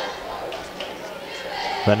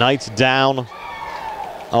 The Knights down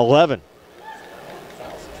 11.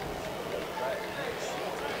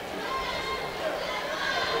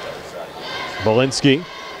 Belinsky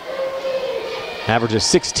averages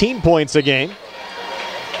 16 points a game.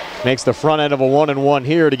 Makes the front end of a 1-and-1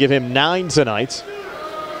 here to give him 9 tonight.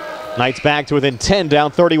 Knights back to within 10,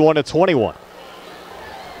 down 31-21.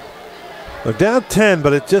 They're down 10,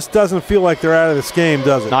 but it just doesn't feel like they're out of this game,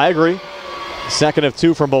 does it? I agree. 2nd of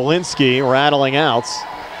 2 from Belinsky, rattling out.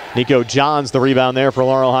 Nico Johns the rebound there for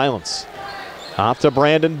Laurel Highlands. Off to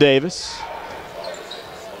Brandon Davis.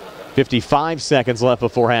 55 seconds left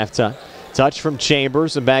before halftime. Touch from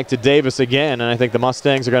Chambers and back to Davis again. And I think the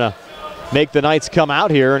Mustangs are going to make the Knights come out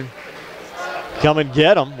here and come and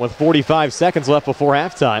get them with 45 seconds left before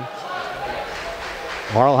halftime.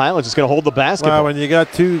 Laurel Highlands is going to hold the basketball. Well, when you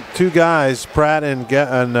got two guys, Pratt and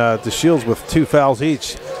DeShields with 2 fouls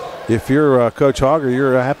each, if you're Coach Hogger,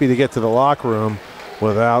 you're happy to get to the locker room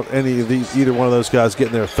without either one of those guys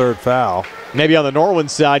getting their 3rd foul. Maybe on the Norwin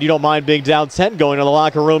side, you don't mind being down 10 going to the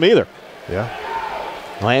locker room either. Yeah.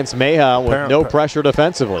 Lance Mayha with no pressure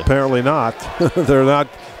defensively. Apparently not. They're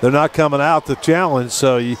not coming out to challenge,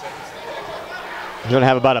 so you're going to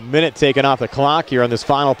have about a minute taken off the clock here on this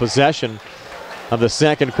final possession of the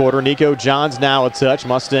second quarter. Nico Johns now a touch.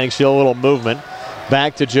 Mustangs show a little movement.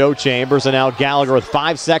 Back to Joe Chambers, and now Gallagher with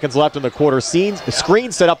 5 seconds left in the quarter.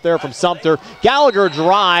 Screen set up there from Sumter. Gallagher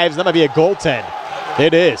drives. That might be a goaltend.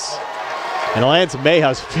 It is. And Lance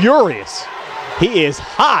Mayha's furious. He is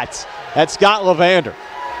hot at Scott Levander.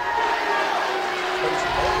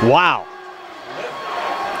 Wow.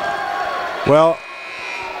 Well,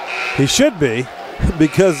 he should be,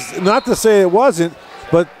 because not to say it wasn't,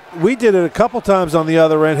 but we did it a couple times on the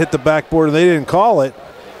other end, hit the backboard, and they didn't call it.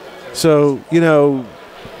 So, he was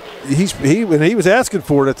asking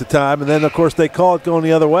for it at the time, and then, of course, they call it going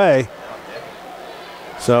the other way.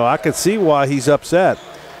 So I could see why he's upset.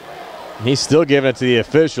 He's still giving it to the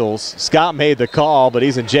officials. Scott made the call, but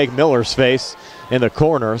he's in Jake Miller's face in the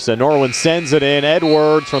corner. So Norwin sends it in.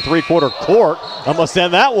 Edwards from 3-quarter court almost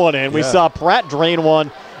send that one in. Yeah. We saw Pratt drain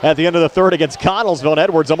one at the end of the third against Connellsville, and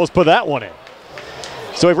Edwards almost put that one in.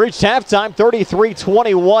 So we've reached halftime,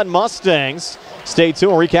 33-21 Mustangs. Stay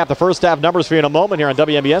tuned. We'll recap the first half numbers for you in a moment here on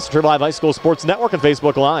WMBS, Triple Live High School Sports Network, and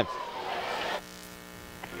Facebook Live.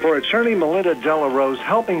 For attorney Melinda Della Rose,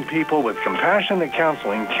 helping people with compassionate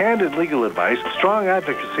counseling, candid legal advice, strong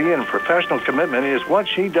advocacy, and professional commitment is what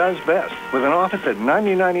she does best. With an office at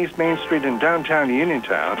 99 East Main Street in downtown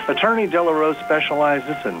Uniontown, attorney Della Rose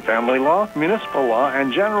specializes in family law, municipal law,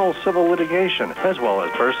 and general civil litigation, as well as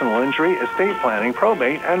personal injury, estate planning,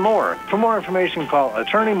 probate, and more. For more information, call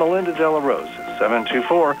attorney Melinda Della Rose at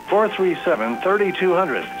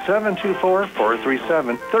 724-437-3200,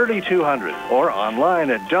 724-437-3200, or online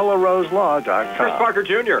at DellaRoseLaw.com. Chris Parker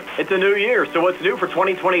Jr., it's a new year, so what's new for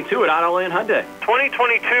 2022 at Autoland Hyundai?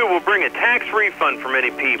 2022 will bring a tax refund for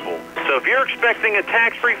many people. So if you're expecting a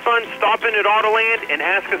tax refund, stop in at Autoland and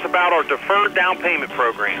ask us about our deferred down payment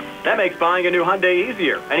program. That makes buying a new Hyundai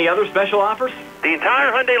easier. Any other special offers? The entire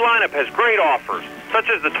Hyundai lineup has great offers, such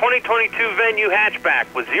as the 2022 Venue hatchback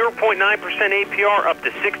with 0.9% APR up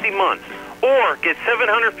to 60 months. Or get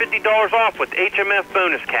 $750 off with HMF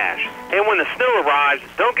bonus cash. And when the snow arrives,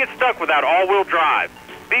 don't get stuck without all-wheel drive.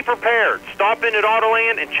 Be prepared. Stop in at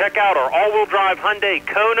Autoland and check out our all-wheel drive Hyundai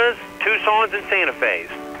Konas, Tucsons, and Santa Fe's.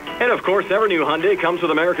 And of course, every new Hyundai comes with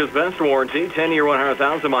America's best warranty, 10-year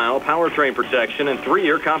 100,000-mile powertrain protection, and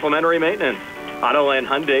 3-year complimentary maintenance. Autoland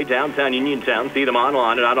Hyundai, downtown Uniontown. See them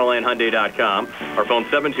online at AutolandHyundai.com. Our phone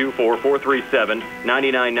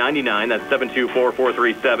 724-437-9999. That's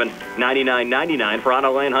 724-437-9999 for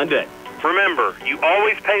Autoland Hyundai. Remember, you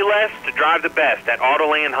always pay less to drive the best at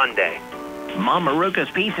Autoland Hyundai. Mom Maruka's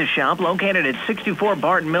Pizza Shop, located at 624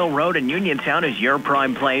 Barton Mill Road in Uniontown, is your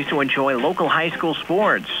prime place to enjoy local high school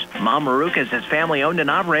sports. Mom Maruka's is family-owned and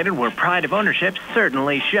operated, where pride of ownership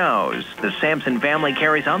certainly shows. The Sampson family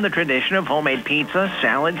carries on the tradition of homemade pizza,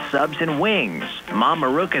 salads, subs, and wings. Mom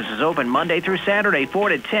Maruka's is open Monday through Saturday, 4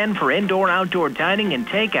 to 10 for indoor-outdoor dining and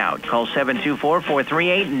takeout. Call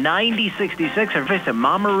 724-438-9066 or visit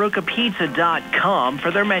MomMarukaPizza.com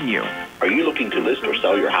for their menu. Are you looking to list or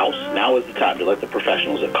sell your house? Now is the time to let the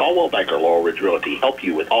professionals at Caldwell Banker Laurel Ridge Realty help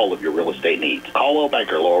you with all of your real estate needs. Caldwell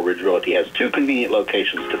Banker Laurel Ridge Realty has 2 convenient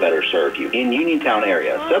locations to better serve you. In Uniontown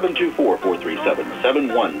area,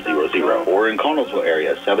 724-437-7100, or in Connellsville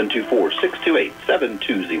area,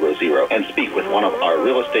 724-628-7200, and speak with one of our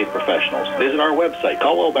real estate professionals. Visit our website,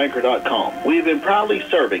 CaldwellBanker.com. We have been proudly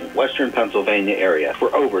serving Western Pennsylvania area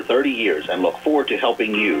for over 30 years and look forward to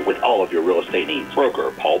helping you with all of your real estate needs.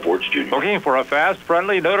 Broker Paul Borch Jr. Looking for a fast,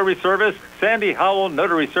 friendly notary service? Sandy Howell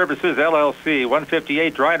Notary Services, LLC,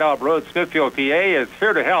 158 Dry Knob Road, Smithfield, PA, is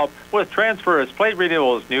here to help with transfers, plate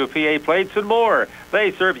renewals, new PA plates, and more.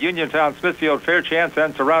 They serve Uniontown, Smithfield, Fairchance,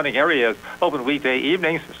 and surrounding areas. Open weekday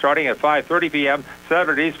evenings starting at 5:30 p.m.,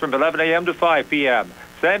 Saturdays from 11 a.m. to 5 p.m.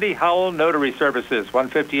 Sandy Howell Notary Services,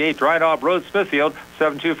 158 Dry Knob Road, Smithfield,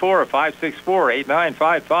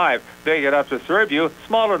 724-564-8955. Big enough to serve you,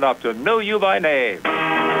 small enough to know you by name.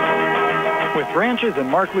 With branches in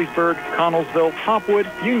Markleysburg, Connellsville, Hopwood,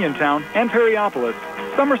 Uniontown, and Perryopolis,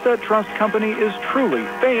 Somerset Trust Company is truly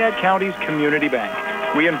Fayette County's community bank.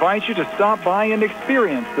 We invite you to stop by and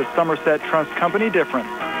experience the Somerset Trust Company difference.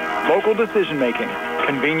 Local decision-making,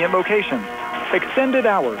 convenient locations, extended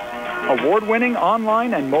hours, award-winning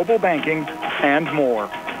online and mobile banking, and more.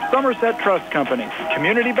 Somerset Trust Company,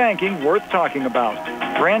 community banking worth talking about.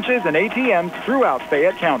 Branches and ATMs throughout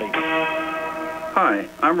Fayette County. Hi,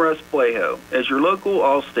 I'm Russ Blejo. As your local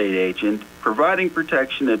Allstate agent, providing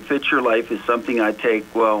protection that fits your life is something I take,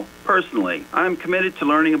 well, personally. I'm committed to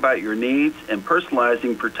learning about your needs and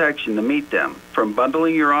personalizing protection to meet them. From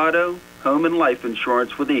bundling your auto, home, and life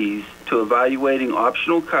insurance with ease to evaluating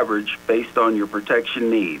optional coverage based on your protection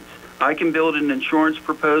needs. I can build an insurance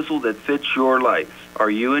proposal that fits your life.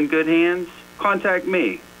 Are you in good hands? Contact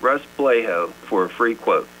me, Russ Blejo, for a free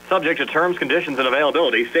quote. Subject to terms, conditions, and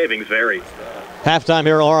availability. Savings vary. Halftime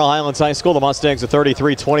here at Laurel Highlands High School. The Mustangs a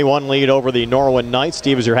 33-21 lead over the Norwin Knights.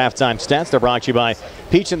 Steve, is your halftime stats. They're brought to you by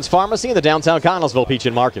Peachin's Pharmacy in the downtown Connellsville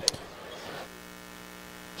Peachin Market.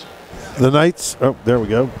 The Knights, there we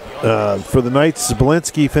go. For the Knights,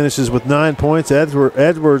 Zielinski finishes with 9 points.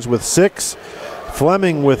 Edwards with 6.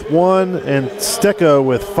 Fleming with 1. And Stecco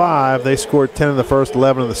with 5. They scored 10 in the first,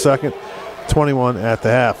 11 in the second, 21 at the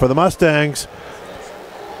half. For the Mustangs,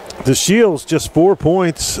 the Shields just 4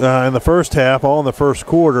 points in the first half, all in the first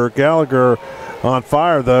quarter. Gallagher on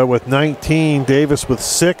fire, though, with 19. Davis with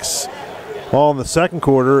 6, all in the second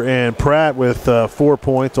quarter. And Pratt with 4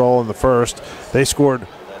 points, all in the first. They scored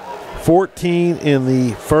 14 in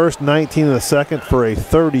the first, 19 in the second for a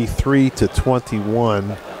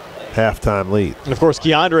 33-21 halftime lead. And, of course,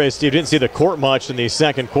 Keandre, Steve, didn't see the court much in the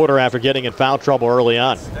second quarter after getting in foul trouble early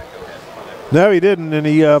on. No, he didn't. And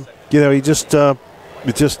he just a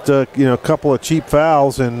couple of cheap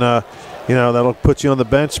fouls, and that'll put you on the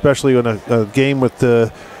bench, especially in a game with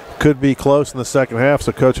could be close in the second half.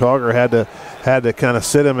 So Coach Hauger had to kind of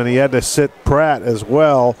sit him, and he had to sit Pratt as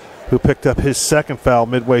well, who picked up his second foul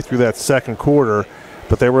midway through that second quarter.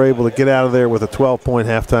 But they were able to get out of there with a 12-point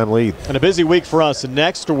halftime lead. And a busy week for us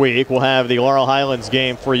next week. We'll have the Laurel Highlands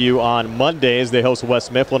game for you on Mondays. They host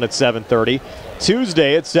West Mifflin at 7:30.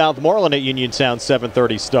 Tuesday at Southmoreland at Uniontown,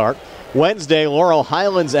 7:30 start. Wednesday, Laurel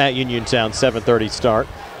Highlands at Uniontown, 7:30 start.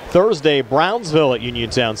 Thursday, Brownsville at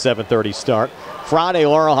Uniontown, 7:30 start. Friday,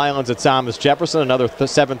 Laurel Highlands at Thomas Jefferson, another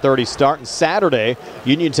 7:30 start. And Saturday,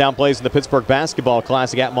 Uniontown plays in the Pittsburgh Basketball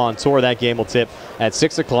Classic at Montour. That game will tip at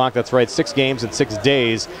 6 o'clock. That's right, 6 games in 6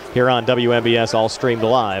 days here on WMBS, all streamed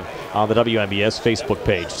live on the WMBS Facebook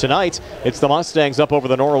page. Tonight, it's the Mustangs up over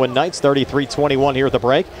the Norwin Knights, 33-21 here at the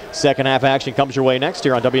break. Second half action comes your way next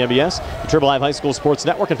here on WMBS, the Triple Live High School Sports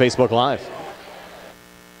Network, and Facebook Live.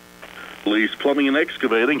 Lee's Plumbing and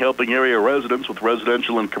Excavating, helping area residents with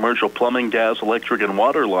residential and commercial plumbing, gas, electric, and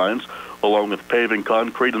water lines, along with paving,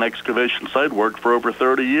 concrete, and excavation site work for over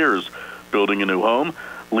 30 years. Building a new home,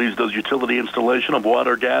 Lee's does utility installation of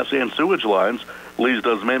water, gas, and sewage lines. Lee's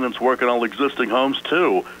does maintenance work on all existing homes,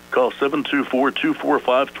 too. Call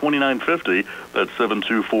 724-245-2950. That's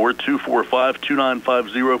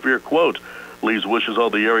 724-245-2950 for your quote. Lee's wishes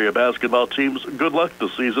all the area basketball teams good luck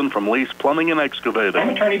this season from Lee's Plumbing and Excavating. I'm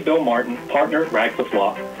attorney Bill Martin, partner at Radcliffe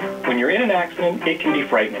Law. When you're in an accident, it can be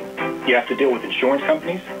frightening. You have to deal with insurance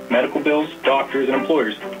companies, medical bills, doctors, and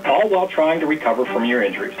employers, all while trying to recover from your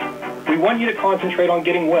injuries. We want you to concentrate on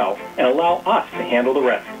getting well and allow us to handle the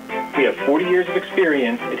rest. We have 40 years of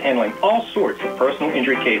experience at handling all sorts of personal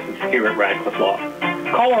injury cases here at Radcliffe Law.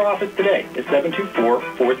 Call our office today at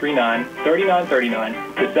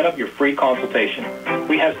 724-439-3939 to set up your free consultation.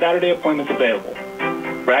 We have Saturday appointments available.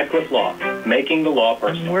 Radcliffe Law, making the law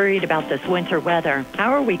personal. I'm worried about this winter weather.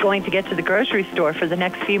 How are we going to get to the grocery store for the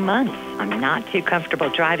next few months? I'm not too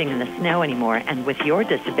comfortable driving in the snow anymore, and with your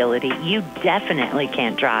disability, you definitely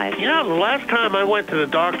can't drive. Yeah, the last time I went to the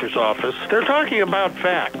doctor's office, they're talking about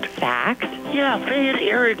FACT. FACT? Yeah, Fayette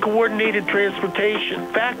Area Coordinated Transportation.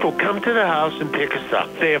 FACT will come to the house and pick us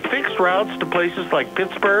up. They have fixed routes to places like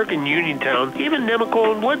Pittsburgh and Uniontown, even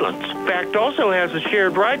Nemacolin and Woodlands. FACT also has a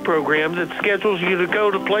shared ride program that schedules you to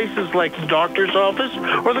go to places like the doctor's office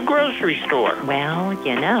or the grocery store. Well,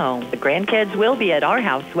 you know, the grandkids will be at our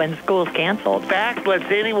house when school's canceled. FACT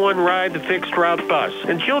lets anyone ride the fixed route bus,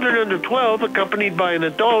 and children under 12 accompanied by an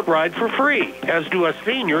adult ride for free, as do us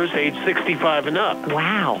seniors age 65 and up.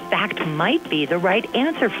 Wow, FACT might be the right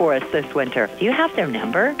answer for us this winter. Do you have their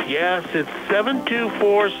number? Yes, it's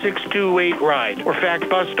 724-628-RIDE or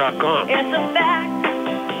factbus.com. It's a fact.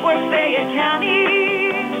 We're Fayette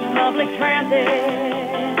County Public Transit.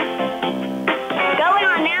 Going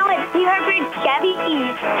on now at Seaharbridge Chevy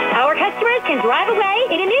East. Our customers can drive away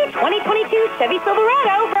in a new 2022 Chevy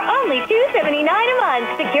Silverado for only $279 a month.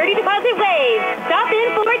 Security deposit waived. Stop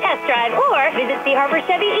in for a test drive or visit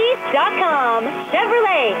SeaharbridgeChevyEast.com.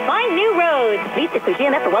 Chevrolet, find new roads. Lease excludes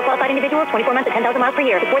GMF for well-qualified individuals, 24 months at 10,000 miles per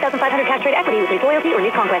year. With 4,500 cash trade equity with lease loyalty or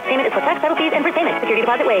new conquest. Payment is plus tax, title fees, and prepayment. Security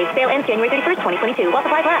deposit waived. Sale ends January 31st, 2022. While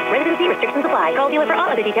supplies last. Residency restrictions apply. Call dealer for all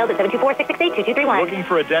other details at 724-668-2231. Looking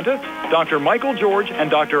for a dentist? Dr. Michael George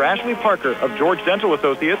and Dr. Ashley Parker of George Dental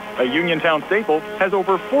Associates, a Uniontown staple, has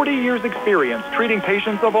over 40 years experience treating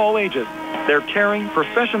patients of all ages. Their caring,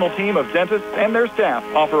 professional team of dentists and their staff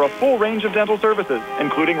offer a full range of dental services,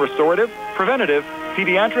 including restorative, preventative,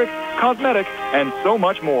 pediatric, cosmetic, and so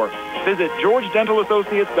much more. Visit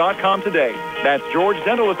GeorgeDentalAssociates.com today. That's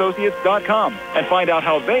GeorgeDentalAssociates.com and find out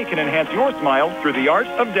how they can enhance your smile through the art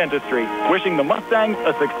of dentistry. Wishing the Mustangs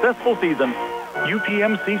a successful season.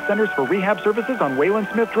 UPMC Centers for Rehab Services on Wayland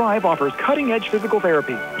Smith Drive offers cutting-edge physical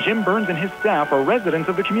therapy. Jim Burns and his staff are residents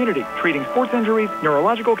of the community, treating sports injuries,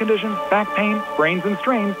 neurological conditions, back pain, sprains and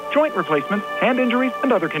strains, joint replacements, hand injuries,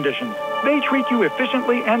 and other conditions. They treat you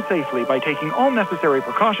efficiently and safely by taking all necessary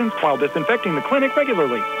precautions while disinfecting the clinic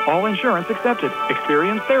regularly. All insurance accepted.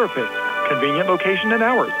 Experienced therapists. Convenient location and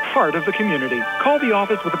hours. Part of the community. Call the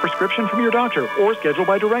office with a prescription from your doctor or schedule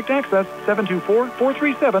by direct access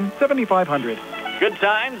 724-437-7500. Good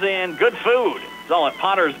times and good food. It's all at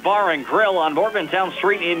Potter's Bar and Grill on Morgantown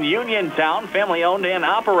Street in Uniontown. Family owned and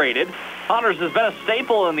operated. Potter's has been a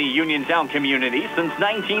staple in the Uniontown community since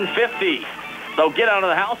 1950. So get out of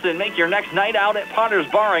the house and make your next night out at Potter's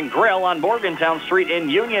Bar and Grill on Morgantown Street in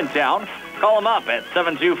Uniontown. Call them up at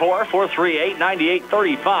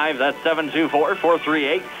 724-438-9835. That's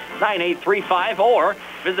 724-438-9835. Or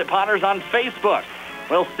visit Potter's on Facebook.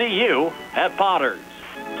 We'll see you at Potter's.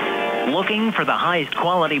 Looking for the highest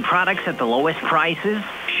quality products at the lowest prices?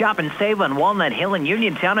 Shop and save on Walnut Hill in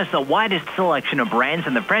Uniontown has the widest selection of brands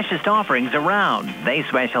and the freshest offerings around. They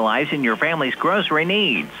specialize in your family's grocery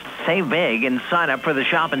needs. Save big and sign up for the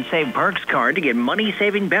Shop and Save Perks card to get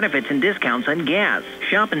money-saving benefits and discounts on gas.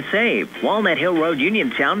 Shop and save. Walnut Hill Road,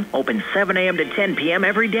 Uniontown, open 7 a.m. to 10 p.m.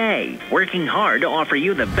 every day. Working hard to offer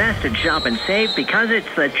you the best at Shop and Save because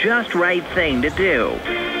it's the just right thing to do.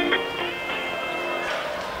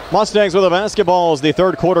 Mustangs with the basketball as the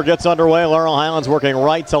third quarter gets underway. Laurel Highlands working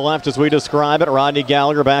right to left as we describe it. Rodney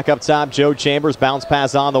Gallagher back up top. Joe Chambers bounce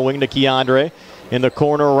pass on the wing to Keandre. In the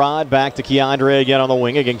corner, Rod back to Keandre again on the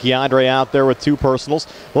wing. Again, Keandre out there with two personals.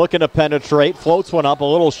 Looking to penetrate. Floats one up a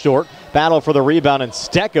little short. Battle for the rebound, and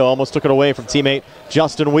Stecco almost took it away from teammate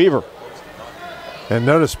Justin Weaver. And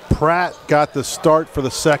notice Pratt got the start for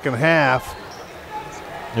the second half.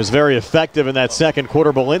 He was very effective in that second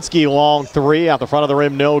quarter. Belinsky, long three out the front of the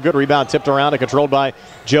rim, no good. Rebound tipped around and controlled by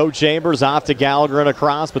Joe Chambers. Off to Gallagher and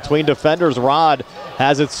across between defenders. Rod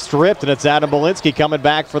has it stripped, and it's Adam Belinsky coming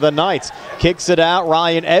back for the Knights. Kicks it out.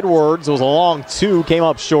 Ryan Edwards was a long two, came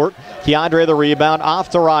up short. Keandre the rebound,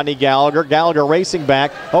 off to Rodney Gallagher. Gallagher racing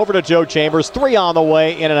back, over to Joe Chambers. Three on the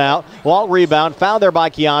way, in and out. Long rebound, found there by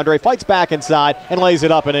Keandre. Fights back inside and lays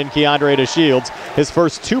it up and in. Keandre to Shields. His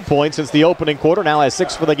first 2 points since the opening quarter. Now has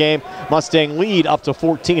 6 for the game. Mustang lead up to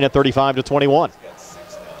 14 at 35-21.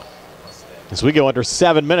 As we go under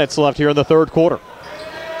 7 minutes left here in the third quarter.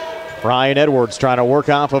 Ryan Edwards trying to work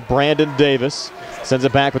off of Brandon Davis. Sends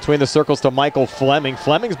it back between the circles to Michael Fleming.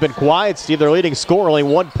 Fleming's been quiet, Steve. Their leading scorer, only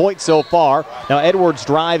 1 point so far. Now Edwards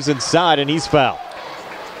drives inside, and he's fouled.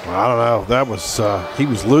 I don't know. That was he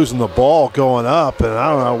was losing the ball going up, and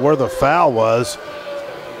I don't know where the foul was.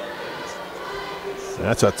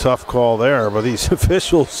 That's a tough call there, but these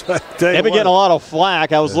officials, they've been getting a lot of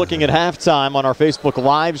flack. I was looking at halftime on our Facebook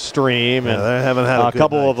live stream, and they haven't had a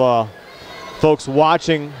couple of folks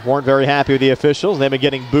watching weren't very happy with the officials. They've been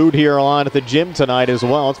getting booed here on at the gym tonight as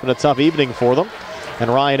well. It's been a tough evening for them.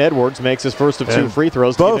 And Ryan Edwards makes his first of 2 free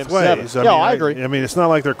throws. Both ways. I agree. I mean, it's not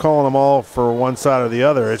like they're calling them all for one side or the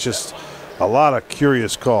other. It's just a lot of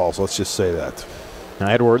curious calls. Let's just say that. Now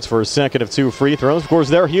Edwards for his second of 2 free throws. Of course,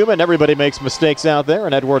 they're human. Everybody makes mistakes out there.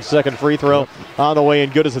 And Edwards' second free throw on the way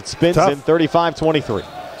in good as it spins in 35-23.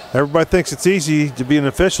 Everybody thinks it's easy to be an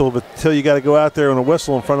official, but until you got to go out there on a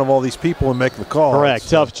whistle in front of all these people and make the call. Correct.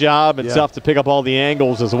 So, tough job and tough to pick up all the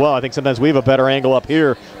angles as well. I think sometimes we have a better angle up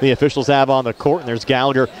here the officials have on the court. And there's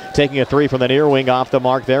Gallagher taking a three from the near wing off the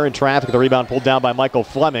mark there in traffic. The rebound pulled down by Michael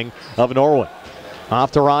Fleming of Norwin.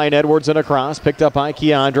 Off to Ryan Edwards and across. Picked up by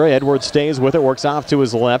Keandre. Edwards stays with it. Works off to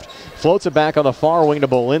his left. Floats it back on the far wing to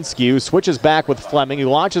Belinsky, who switches back with Fleming, who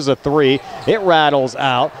launches a three. It rattles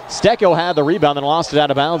out. Stecco had the rebound and lost it out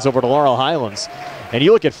of bounds over to Laurel Highlands. And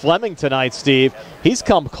you look at Fleming tonight, Steve. He's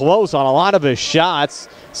come close on a lot of his shots.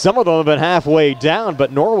 Some of them have been halfway down,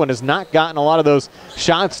 but Norwin has not gotten a lot of those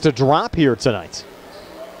shots to drop here tonight.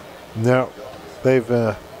 No, they've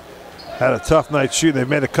had a tough night shooting. They've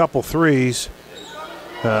made a couple threes.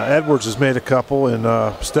 Edwards has made a couple, and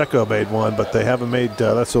Stecco made one, but they haven't made,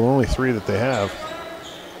 that's the only three that they have.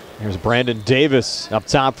 Here's Brandon Davis up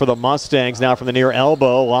top for the Mustangs, now from the near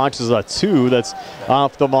elbow, launches a two that's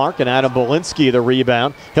off the mark, and Adam Belinsky the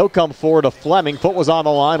rebound. He'll come forward to Fleming. Foot was on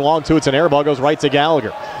the line, long two, it's an air ball, goes right to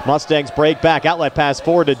Gallagher. Mustangs break back, outlet pass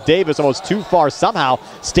forward to Davis, almost too far somehow,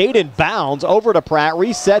 stayed in bounds, over to Pratt,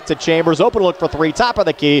 reset to Chambers, open look for three, top of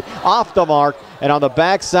the key, off the mark, and on the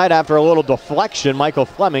backside after a little deflection, Michael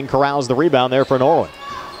Fleming corrals the rebound there for Norwin.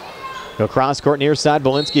 Go cross court near side.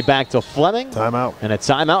 Belinsky back to Fleming. Timeout. And a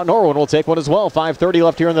timeout. Norwin will take one as well. 5:30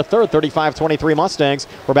 left here in the third. 35-23 Mustangs.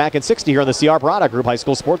 We're back in 60 here on the CR Product Group High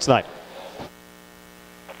School Sports Night.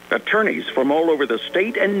 Attorneys from all over the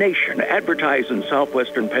state and nation advertise in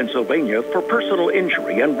southwestern Pennsylvania for personal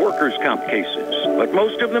injury and workers' comp cases. But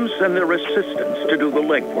most of them send their assistants to do the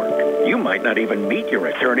legwork. You might not even meet your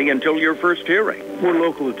attorney until your first hearing. We're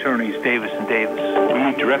local attorneys, Davis & Davis. We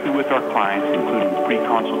meet directly with our clients, including free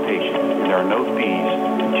consultation. And there are no fees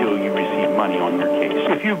until you receive money on your case.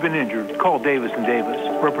 If you've been injured, call Davis & Davis,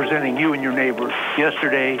 representing you and your neighbor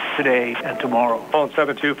yesterday, today, and tomorrow. Phone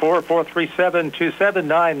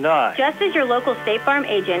 724-437-2799. Just as your local State Farm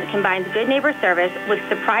agent combines good neighbor service with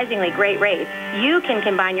surprisingly great rates, you can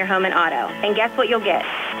combine your home and auto. And guess what you'll get?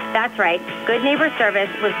 That's right, good neighbor service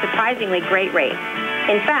with surprisingly great rates.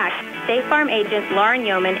 In fact, State Farm agent Lauren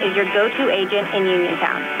Yeoman is your go-to agent in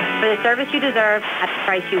Uniontown for the service you deserve at the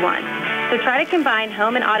price you want. So try to combine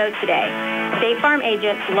home and auto today. State Farm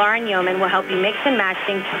agent Lauren Yeoman will help you mix and match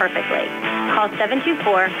things perfectly. Call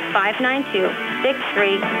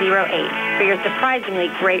 724-592-6308 for your surprisingly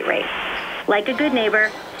great rates. Like a good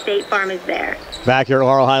neighbor, State Farm is there. Back here at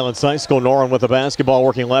Laurel Highlands High School, Norwin with the basketball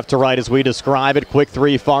working left to right as we describe it. Quick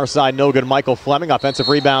three, far side, no good. Michael Fleming, offensive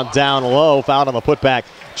rebound down low. Fouled on the putback,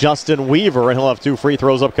 Justin Weaver, and he'll have 2 free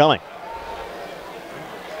throws upcoming.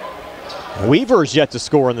 Weaver's yet to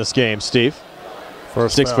score in this game, Steve.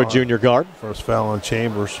 First 6-foot junior guard. First foul on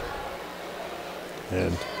Chambers.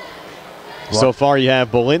 And so far you have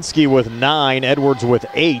Belinsky with 9, Edwards with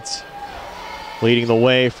 8. Leading the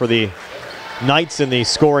way for the Knights in the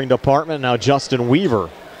scoring department. Now Justin Weaver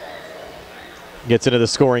gets into the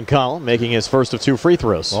scoring column, making his first of 2 free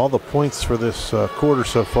throws. All the points for this quarter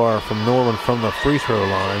so far from Norwin from the free throw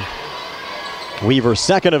line. Weaver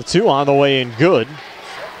second of 2 on the way in good.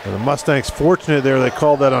 And the Mustangs fortunate there. They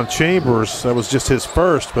called that on Chambers. That was just his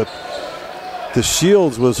first, but the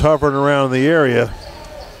Shields was hovering around the area.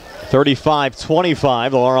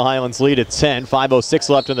 35-25. The Laurel Highlands lead at 10. 5:06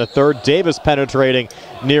 left in the third. Davis penetrating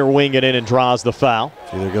near wing it in and draws the foul.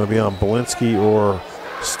 It's either going to be on Belinsky or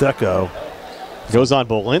Stecco. Goes on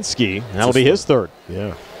Belinsky. That'll be his third.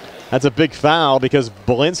 Yeah. That's a big foul because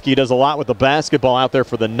Belinsky does a lot with the basketball out there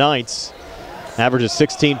for the Knights. Averages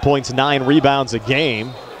 16 points, 9 rebounds a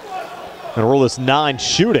game. Going to roll this 9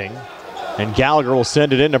 shooting. And Gallagher will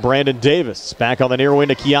send it in to Brandon Davis. Back on the near wing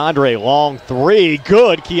to Keandre. Long three.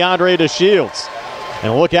 Good. Keandre to Shields.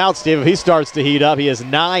 And look out, Steve, if he starts to heat up. He has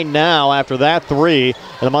 9 now after that 3.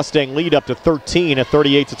 And the Mustang lead up to 13 at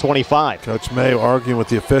 38-25. Coach May arguing with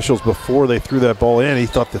the officials before they threw that ball in. He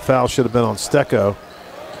thought the foul should have been on Stecco.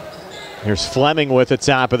 Here's Fleming with the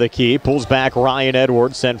top of the key. Pulls back Ryan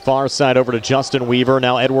Edwards. Sent far side over to Justin Weaver.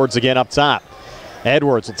 Now Edwards again up top.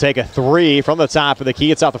 Edwards will take a 3 from the top of the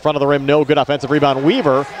key. It's out the front of the rim. No good offensive rebound.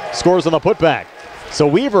 Weaver scores on the putback. So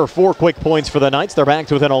Weaver, 4 quick points for the Knights. They're back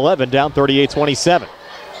to within 11, down 38-27.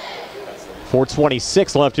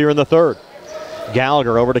 4:26 left here in the third.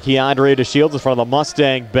 Gallagher over to Keandre to Shields in front of the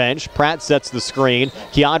Mustang bench. Pratt sets the screen.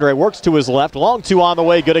 Keandre works to his left. Long 2 on the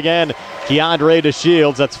way. Good again. Keandre to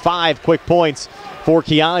Shields. That's 5 quick points for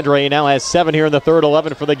Keandre. He now has 7 here in the third,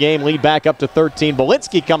 11 for the game. Lead back up to 13.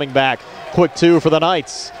 Belinsky coming back. Quick 2 for the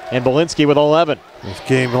Knights. And Belinsky with 11. This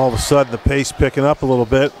game, all of a sudden, the pace picking up a little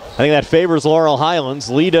bit. I think that favors Laurel Highlands.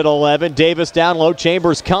 Lead at 11. Davis down low.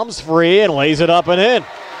 Chambers comes free and lays it up and in.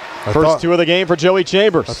 First 2 of the game for Joey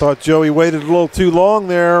Chambers. I thought Joey waited a little too long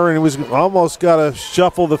there, and he was almost got a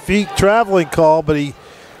shuffle the feet traveling call, but he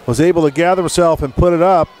was able to gather himself and put it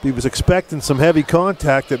up. He was expecting some heavy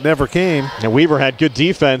contact that never came. And Weaver had good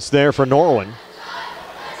defense there for Norwin.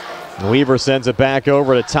 Weaver sends it back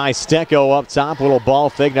over to Ty Stecco up top. Little ball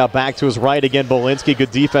fake. Now back to his right again. Belinsky. Good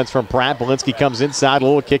defense from Pratt. Belinsky comes inside. A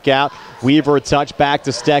little kick out. Weaver a touch back to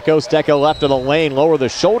Stecco. Stecco left of the lane. Lower the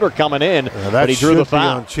shoulder coming in. But he drew the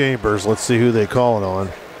foul. On Chambers. Let's see who they call it on.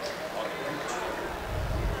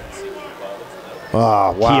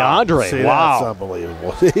 Oh, wow. Keandre. See, wow. That's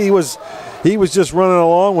unbelievable. He was just running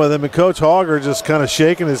along with him, and Coach Hogger just kind of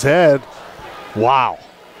shaking his head. Wow.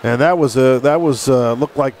 And that was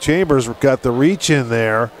looked like Chambers got the reach in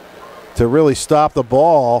there to really stop the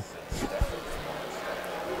ball.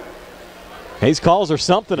 These calls are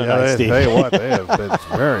something tonight, Steve. Tell you what, they have been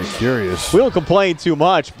very curious. We don't complain too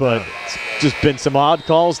much, but it's just been some odd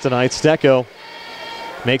calls tonight. Stecco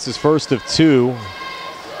makes his first of 2.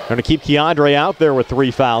 Going to keep Keandre out there with 3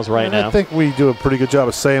 fouls right now. I think we do a pretty good job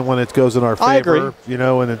of saying when it goes in our favor. I agree.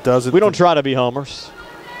 And it doesn't. We don't try to be homers.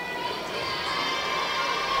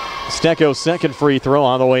 Stecco's second free throw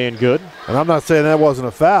on the way in good. And I'm not saying that wasn't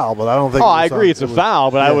a foul, but I don't think. I agree it's a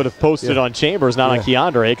foul, but I would have posted on Chambers, not on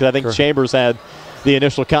Keandre, because I think Chambers had the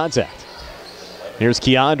initial contact. Here's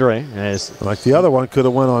Keandre. Like the other one could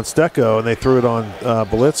have went on Stecco, and they threw it on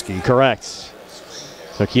Belinsky. Correct.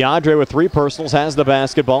 So Keandre with 3 personals has the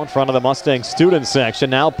basketball in front of the Mustang student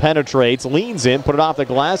section. Now penetrates, leans in, put it off the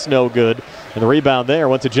glass, no good. And the rebound there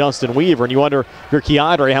went to Justin Weaver. And you wonder, if you're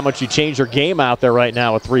Keandre, how much you change your game out there right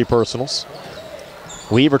now with 3 personals.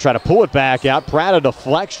 Weaver tried to pull it back out. Pratt a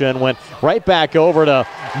deflection, went right back over to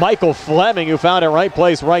Michael Fleming, who found it right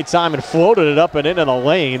place, right time, and floated it up and into the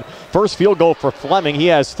lane. First field goal for Fleming. He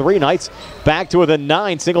has 3. Knights back to within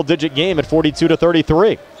 9, single-digit game at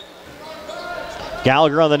 42-33.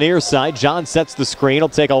 Gallagher on the near side. John sets the screen. He'll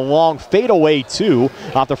take a long fadeaway 2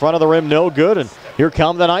 off the front of the rim. No good. And here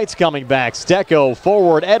come the Knights coming back. Stecco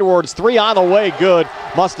forward. Edwards 3 on the way. Good.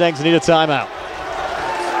 Mustangs need a timeout.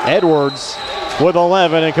 Edwards with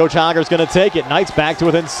 11, and Coach Hogger's going to take it. Knights back to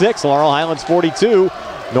within 6. Laurel Highlands 42.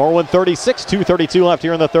 Norwin 36. 2:32 left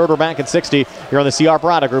here in the third. We're back at 60 here on the CR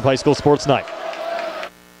Prada Group High School Sports Night.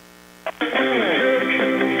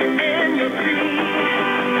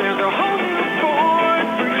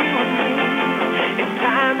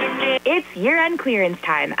 It's year-end clearance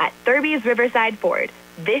time at Thurby's Riverside Ford.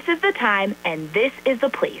 This is the time, and this is the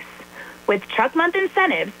place. With Truck Month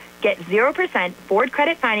incentives, get 0% Ford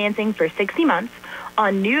credit financing for 60 months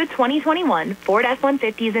on new 2021 Ford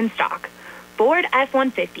F-150s in stock. Ford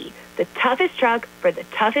F-150, the toughest truck for the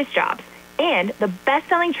toughest jobs, and the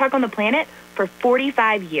best-selling truck on the planet for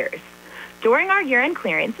 45 years. During our year-end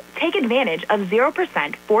clearance, take advantage of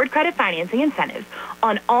 0% Ford credit financing incentives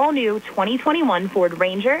on all new 2021 Ford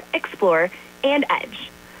Ranger, Explorer, and Edge.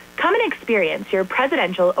 Come and experience your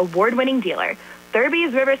presidential award-winning dealer,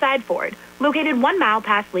 Thurby's Riverside Ford, located 1 mile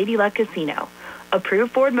past Lady Luck Casino.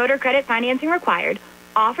 Approved Ford Motor Credit financing required.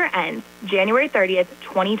 Offer ends January 30th,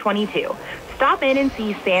 2022. Stop in and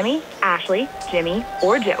see Sammy, Ashley, Jimmy,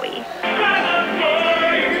 or Joey.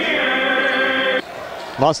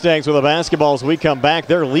 Mustangs with the basketball as we come back.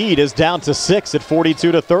 Their lead is down to 6 at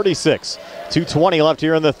 42-36. 2:20 left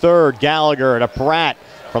here in the third. Gallagher to Pratt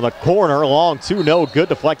from the corner. Long two, no good.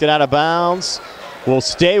 Deflected out of bounds. Will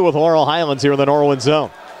stay with Laurel Highlands here in the Norwin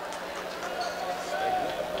zone.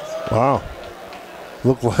 Wow.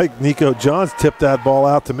 Looked like Nico Johns tipped that ball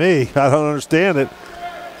out to me. I don't understand it,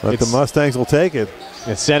 but the Mustangs will take it.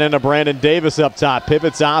 It's sent into Brandon Davis up top.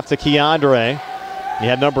 Pivots off to Keandre. He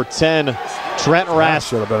had number 10, Trent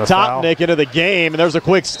Topnick into the game. And there's a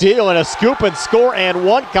quick steal and a scoop and score and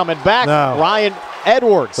one coming back. No. Ryan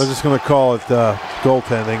Edwards. They're just going to call it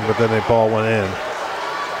goaltending, but then the ball went in.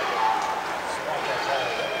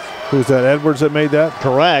 Who's that, Edwards that made that?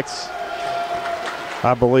 Correct.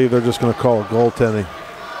 I believe they're just going to call it goaltending.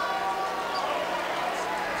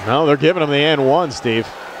 No, they're giving him the and one, Steve.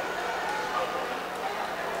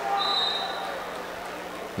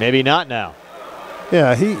 Maybe not now.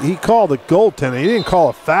 Yeah, he called it goaltending. He didn't call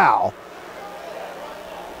a foul.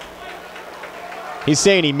 He's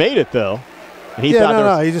saying he made it, though. And he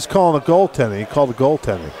no, he's just calling it goaltending. He called it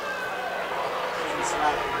goaltending.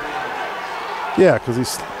 Yeah, because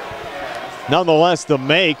he's... Nonetheless, the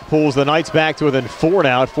make pulls the Knights back to within 4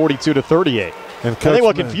 now at 42-38. And I think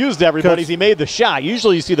what confused everybody is he made the shot.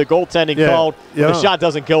 Usually you see the goaltending called, the shot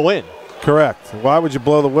doesn't go in. Correct. Why would you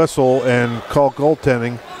blow the whistle and call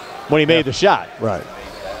goaltending when he made the shot? Right.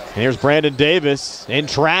 And here's Brandon Davis in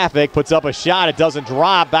traffic, puts up a shot. It doesn't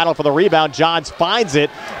drop. Battle for the rebound. Johns finds it.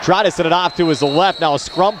 Try to send it off to his left. Now a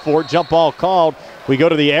scrum for it. Jump ball called. We go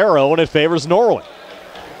to the arrow, and it favors Norwin.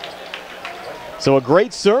 So a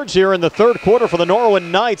great surge here in the third quarter for the Norwin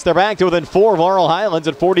Knights. They're back to within 4 of Laurel Highlands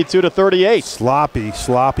at 42-38.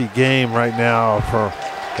 Sloppy game right now.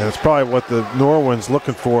 And it's probably what the Norwin's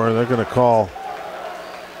looking for, and they're going to call.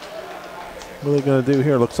 What are they going to do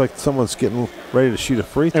here? Looks like someone's getting ready to shoot a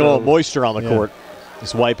free throw. A little moisture on the court.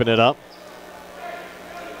 Just wiping it up.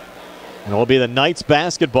 And it will be the Knights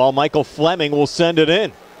basketball. Michael Fleming will send it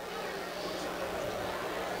in.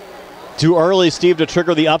 Too early, Steve, to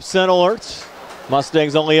trigger the upset alerts.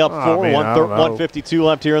 Mustangs only up 4, 152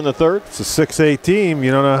 left here in the third. It's a 6A team.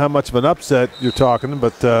 You don't know how much of an upset you're talking,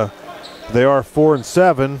 but they are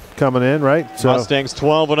 4-7 coming in, right? So Mustangs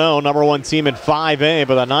 12-0, number 1 team in 5A,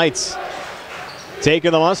 but the Knights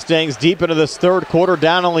taking the Mustangs deep into this third quarter,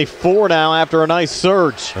 down only 4 now after a nice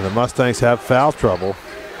surge. And the Mustangs have foul trouble.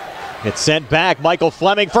 It's sent back. Michael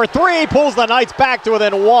Fleming for 3, pulls the Knights back to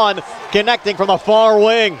within 1, connecting from the far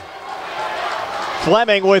wing.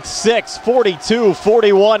 Fleming with 6,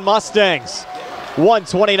 42-41 Mustangs.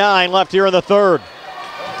 1:29 left here in the third.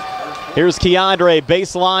 Here's Keandre,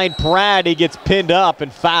 baseline Pratt. He gets pinned up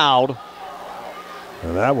and fouled.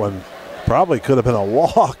 And that one probably could have been a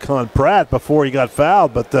walk on Pratt before he got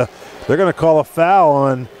fouled, but they're going to call a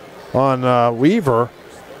foul on Weaver.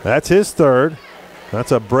 That's his third.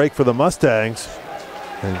 That's a break for the Mustangs.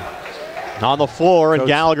 And on the floor, and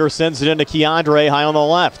Gallagher sends it into Keandre high on the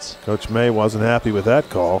left. Coach May wasn't happy with that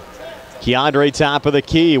call. Keandre top of the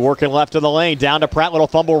key, working left of the lane, down to Pratt, little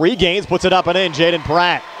fumble, regains, puts it up and in, Jaden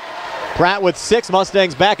Pratt. Pratt with 6,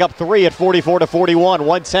 Mustangs back up 3 at 44-41,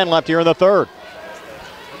 1:10 left here in the third.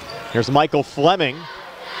 Here's Michael Fleming.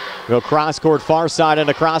 Go cross court far side and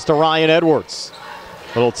across to Ryan Edwards.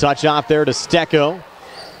 Little touch off there to Stecco.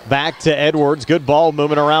 Back to Edwards. Good ball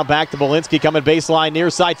moving around. Back to Belinsky coming baseline near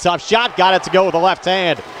side. Tough shot. Got it to go with the left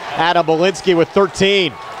hand. Adam Belinsky with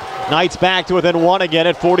 13. Knights back to within 1 again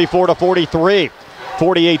at 44-43.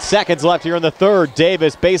 48 seconds left here in the third.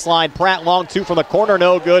 Davis baseline. Pratt long 2 from the corner.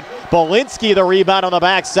 No good. Belinsky the rebound on the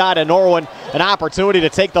backside. And Norwin an opportunity to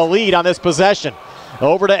take the lead on this possession.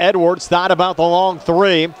 Over to Edwards. Thought about the long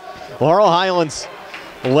 3. Laurel Highlands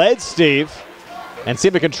led, Steve, and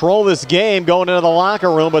seem to control this game going into the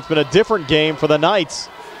locker room, but it's been a different game for the Knights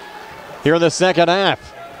here in the second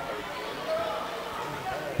half.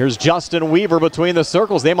 Here's Justin Weaver between the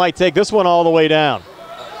circles. They might take this one all the way down.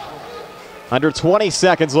 Under 20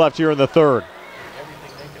 seconds left here in the third.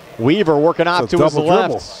 Weaver working off to his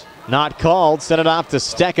left. Not called. Sent it off to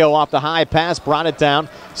Stecco off the high pass. Brought it down.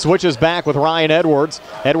 Switches back with Ryan Edwards.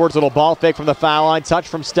 Edwards little ball fake from the foul line. Touch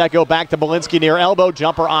from Stecco back to Belinsky near elbow.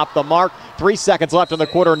 Jumper off the mark. 3 seconds left in the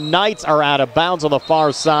quarter. Knights are out of bounds on the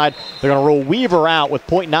far side. They're going to roll Weaver out with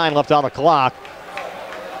 0.9 left on the clock.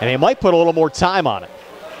 And they might put a little more time on it.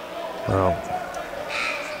 Well,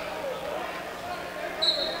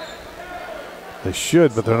 they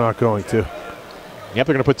should, but they're not going to. Yep, they're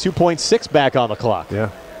going to put 2.6 back on the clock.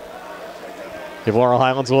 Yeah. Give Laurel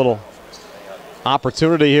Highlands a little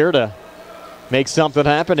opportunity here to make something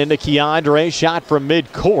happen. Into Keandre, shot from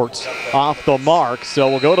mid-court off the mark. So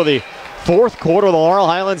we'll go to the Fourth quarter, the Laurel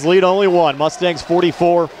Highlands lead only one. Mustangs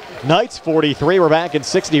 44, Knights 43. We're back in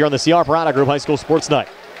 60 here on the CR Product Group High School Sports Night.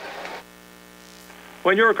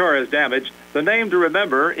 When your car is damaged, the name to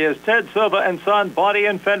remember is Ted Silva & Son Body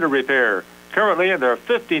and Fender Repair. Currently in their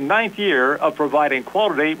 59th year of providing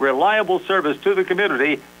quality, reliable service to the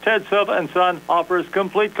community, Ted Silva & Son offers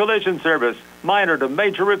complete collision service, minor to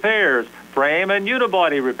major repairs, frame and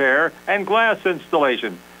unibody repair, and glass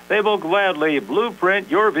installation. They will gladly blueprint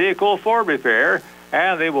your vehicle for repair,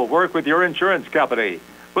 and they will work with your insurance company.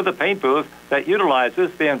 With a paint booth that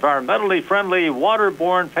utilizes the environmentally friendly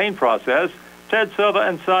waterborne paint process, Ted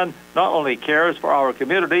Silva & Son not only cares for our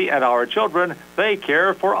community and our children, they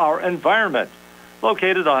care for our environment.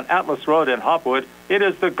 Located on Atlas Road in Hopwood, it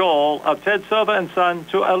is the goal of Ted Silva & Son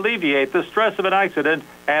to alleviate the stress of an accident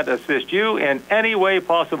and assist you in any way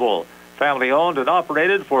possible. Family owned and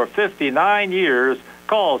operated for 59 years.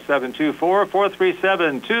 Call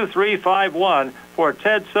 724-437-2351 for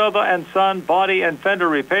Ted Silva & Son Body and Fender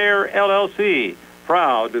Repair, LLC.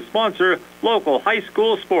 Proud to sponsor local high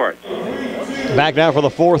school sports. Back now for the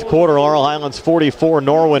fourth quarter, Laurel Highlands 44,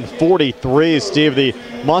 Norwin 43. Steve, the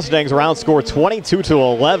Mustangs were outscored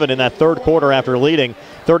 22-11 in that third quarter after leading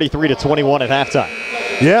 33-21 at halftime.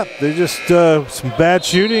 Yeah, they just some bad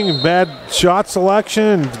shooting and bad shot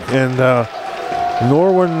selection, and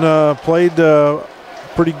Norwin played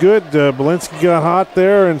pretty good. Belinsky got hot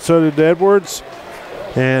there, and so did Edwards.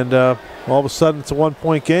 And all of a sudden, it's a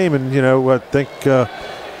one-point game, and I think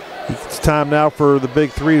it's time now for the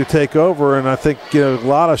big three to take over. And I think a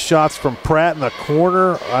lot of shots from Pratt in the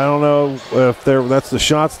corner. I don't know if that's the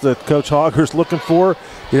shots that Coach Hogger's looking for.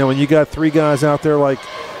 When you got three guys out there like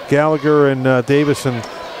Gallagher and Davis and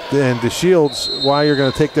DeShields, why you're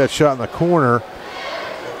going to take that shot in the corner?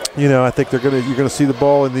 I think you're going to see the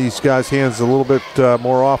ball in these guys' hands a little bit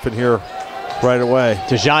more often here right away.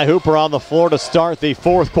 Tajai Hooper on the floor to start the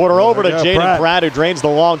fourth quarter. Over to Jaden Pratt, who drains the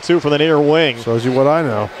long two from the near wing. Shows you what I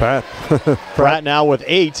know, Pat. Pratt now with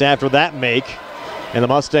 8 after that make. And the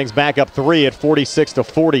Mustangs back up 3 at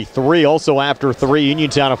 46-43. Also after 3,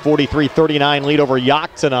 Uniontown a 43-39 lead over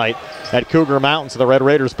Yock tonight at Cougar Mountain. So the Red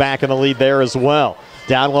Raiders back in the lead there as well.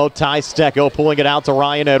 Down low, Ty Stecco pulling it out to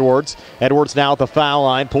Ryan Edwards. Edwards now at the foul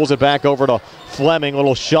line, pulls it back over to Fleming.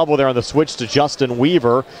 Little shovel there on the switch to Justin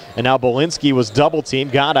Weaver. And now Belinsky was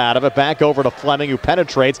double-teamed, got out of it. Back over to Fleming, who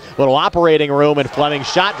penetrates. Little operating room, and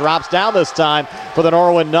Fleming's shot drops down this time for the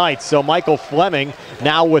Norwin Knights. So Michael Fleming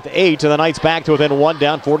now with 8, and the Knights back to within 1,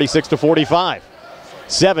 down 46-45.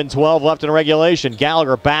 7-12 left in regulation.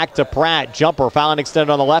 Gallagher back to Pratt. Jumper, foul and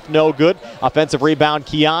extended on the left, no good. Offensive rebound,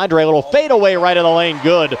 Keandre. A little fadeaway right in the lane,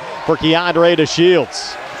 good for Keandre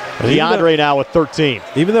DeShields. Keandre now with 13.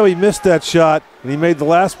 Even though he missed that shot and he made the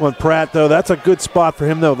last one, Pratt, though, that's a good spot for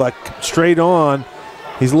him, though, like straight on.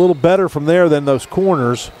 He's a little better from there than those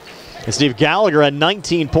corners. And Steve Gallagher had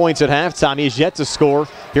 19 points at halftime. He's yet to score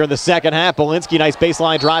here in the second half. Belinsky, nice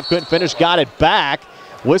baseline drive, couldn't finish, got it back.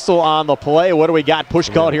 Whistle on the play. What do we got? Push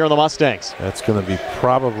called here on the Mustangs. That's going to be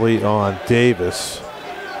probably on Davis.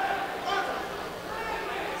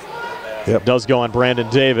 Yep. Does go on Brandon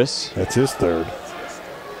Davis. That's his third.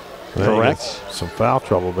 Correct. Some foul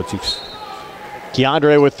trouble, but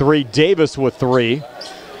Keandre with 3, Davis with 3.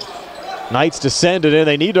 Knights descended in.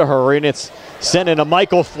 They need to hurry, and it's sent into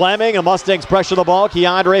Michael Fleming. And Mustangs pressure the ball.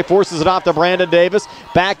 Keandre forces it off to Brandon Davis.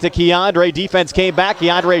 Back to Keandre. Defense came back.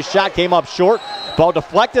 Keandre's shot came up short. Ball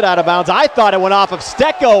deflected out of bounds. I thought it went off of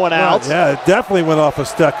Stecco and out. Yeah, it definitely went off of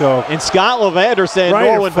Stecco. And Scott Levander saying right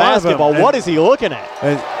Norwin basketball. What is he looking at?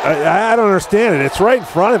 And I don't understand it. It's right in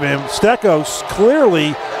front of him. Stecco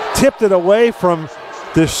clearly tipped it away from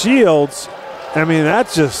DeShields. I mean,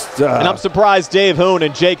 that's just... and I'm surprised Dave Hoon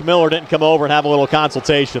and Jake Miller didn't come over and have a little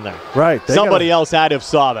consultation there. Right. Somebody else had to have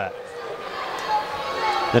saw that.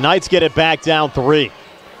 The Knights get it back down 3.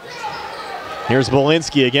 Here's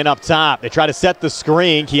Belinsky again up top. They try to set the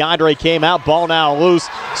screen. Keandre came out. Ball now loose.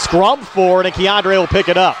 Scrum forward, and Keandre will pick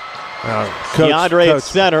it up. Keandre at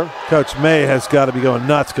center. Coach May has got to be going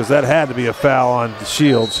nuts because that had to be a foul on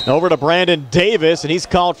Shields. Over to Brandon Davis, and he's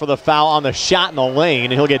called for the foul on the shot in the lane,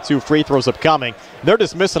 and he'll get 2 free throws upcoming. They're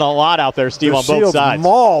just missing a lot out there, Steve, on both sides.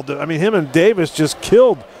 Mauled. I mean, him and Davis just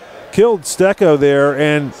killed Stecco there,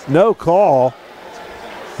 and no call.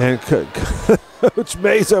 And Coach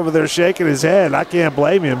May's over there shaking his head. I can't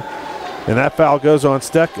blame him. And that foul goes on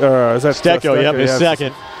Stecco. Is that Stecco? Yep, his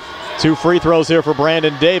second. 2 free throws here for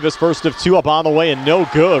Brandon Davis. First of 2 up on the way and no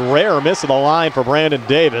good. Rare miss of the line for Brandon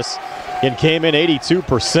Davis. And came in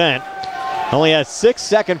 82%. Only has 6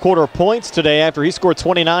 second quarter points today after he scored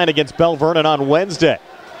 29 against Bell Vernon on Wednesday.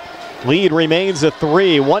 Lead remains at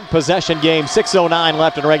 3. One possession game, 6:09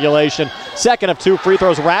 left in regulation. Second of 2 free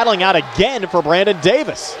throws rattling out again for Brandon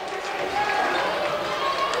Davis.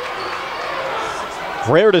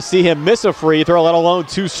 Rare to see him miss a free throw, let alone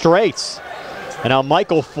 2 straights. And now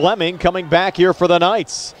Michael Fleming coming back here for the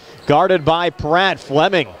Knights. Guarded by Pratt.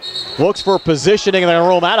 Fleming looks for positioning in the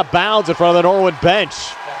room, out of bounds in front of the Norwin bench.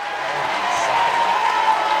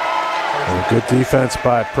 And good defense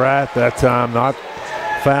by Pratt that time, not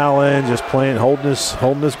fouling, just playing,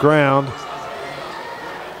 holding his ground.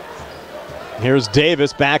 Here's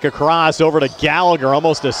Davis back across over to Gallagher.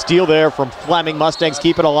 Almost a steal there from Fleming. Mustangs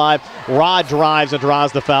keep it alive. Rod drives and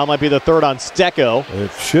draws the foul. Might be the third on Stecco.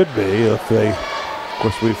 It should be if they, of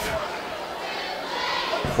course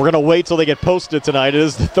we're going to wait till they get posted tonight. It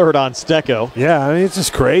is the third on Stecco. Yeah, I mean, it's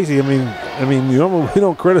just crazy. I mean, we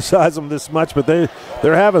don't criticize them this much, but they're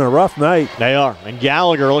having a rough night. They are. And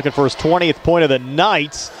Gallagher looking for his 20th point of the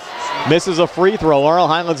night. Misses a free throw. Laurel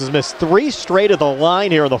Highlands has missed 3 straight at the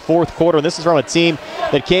line here in the fourth quarter. And this is from a team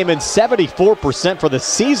that came in 74% for the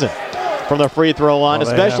season from the free throw line,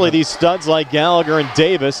 especially these studs like Gallagher and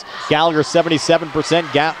Davis. Gallagher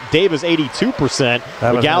 77%, Davis 82%.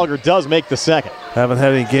 But Gallagher does make the second. Haven't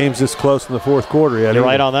had any games this close in the fourth quarter yet. You're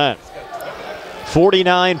right on that.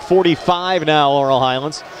 49-45 now, Laurel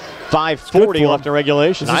Highlands. 5:40 left in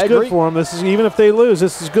regulation. This is good for them. This is, even if they lose,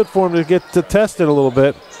 this is good for them to get to test it a little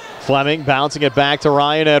bit. Fleming bouncing it back to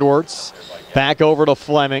Ryan Edwards. Back over to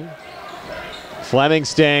Fleming. Fleming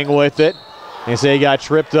staying with it. They say he got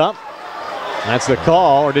tripped up. That's the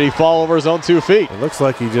call, or did he fall over his own 2 feet? It looks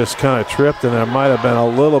like he just kind of tripped, and there might have been a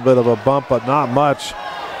little bit of a bump, but not much.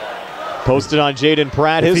 Posted on Jaden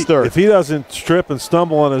Pratt, his third. If he doesn't trip and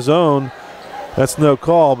stumble on his own, that's no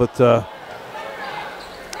call, but a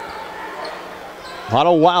lot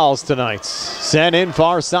of wows tonight. Sent in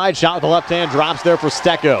far side, shot with the left hand, drops there for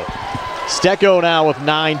Stecco. Stecco now with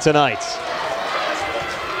 9 tonight.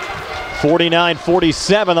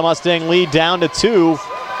 49-47, the Mustang lead down to 2.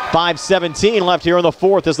 5:17 left here in the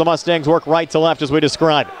fourth as the Mustangs work right to left as we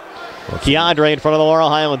described it. Keandre in front of the Laurel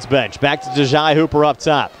Highlands bench. Back to Jajai Hooper up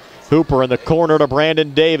top. Hooper in the corner to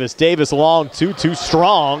Brandon Davis. Davis long, too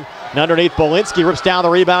strong. And underneath, Bolinski rips down the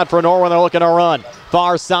rebound for Norwin. They're looking to run.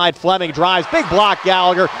 Far side, Fleming drives. Big block,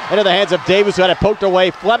 Gallagher. Into the hands of Davis, who had it poked away.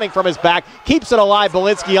 Fleming from his back. Keeps it alive.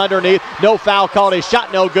 Bolinski underneath. No foul called. A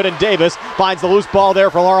shot no good, and Davis finds the loose ball there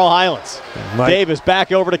for Laurel Highlands. Davis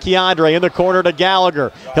back over to Keandre. In the corner to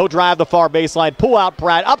Gallagher. He'll drive the far baseline. Pull out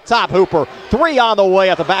Pratt. Up top, Hooper. 3 on the way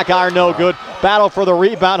at the back iron. No good. Battle for the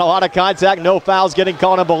rebound. A lot of contact. No fouls getting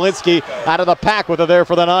called on Bolinski out of the pack with it there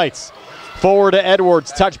for the Knights. Forward to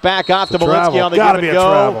Edwards. Touch back off to Bolinski on the give and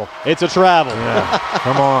go. It's a travel. Yeah,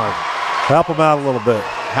 come on. Help him out a little bit.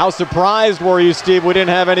 How surprised were you, Steve, we didn't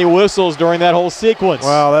have any whistles during that whole sequence?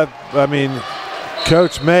 Well,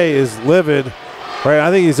 Coach May is livid. Right, I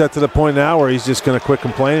think he's up to the point now where he's just going to quit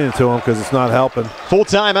complaining to him because it's not helping. Full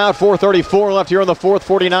timeout, 4:34 left here in the fourth,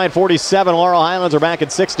 49-47. Laurel Highlands are back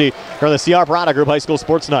at 60 here on the CR Product Group High School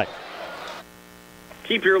Sports Night.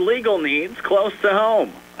 Keep your legal needs close to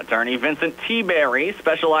home. Attorney Vincent T. Berry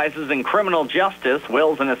specializes in criminal justice,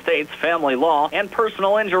 wills and estates, family law, and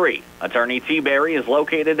personal injury. Attorney T. Berry is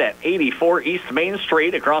located at 84 East Main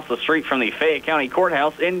Street, across the street from the Fayette County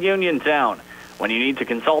Courthouse in Uniontown. When you need to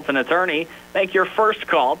consult an attorney, make your first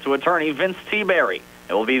call to Attorney Vince T. Berry.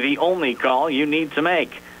 It will be the only call you need to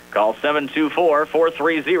make. Call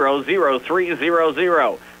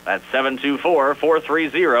 724-430-0300. That's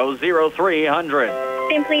 724-430-0300.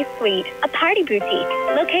 Simply Sweet, a party boutique.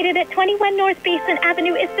 Located at 21 North Basin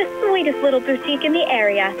Avenue, is the sweetest little boutique in the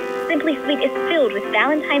area. Simply Sweet is filled with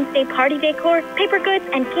Valentine's Day party decor, paper goods,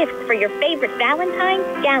 and gifts for your favorite Valentine,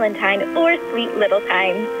 Galentine, or sweet little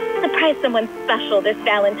time. Surprise someone special this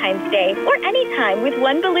Valentine's Day or anytime with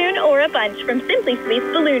one balloon or a bunch from Simply Sweet's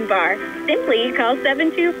Balloon Bar. Simply call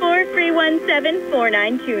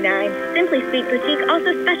 724-317-4929. Simply Sweet Boutique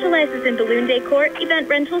also specializes in balloon decor, event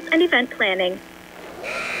rentals, and event planning.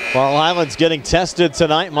 Laurel Highlands getting tested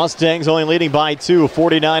tonight. Mustangs only leading by 2,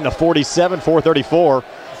 49-47, 4:34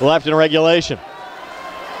 left in regulation.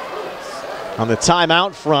 On the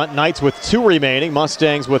timeout front, Knights with 2 remaining,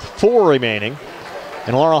 Mustangs with 4 remaining.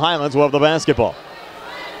 And Laurel Highlands will have the basketball.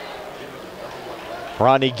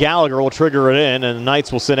 Rodney Gallagher will trigger it in, and the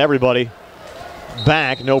Knights will send everybody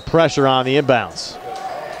back. No pressure on the inbounds.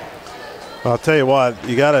 I'll tell you what,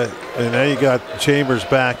 you got to, and now you got Chambers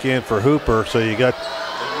back in for Hooper, so you got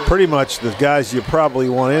pretty much the guys you probably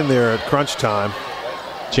want in there at crunch time.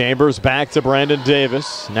 Chambers back to Brandon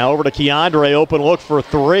Davis. Now over to Keandre. Open look for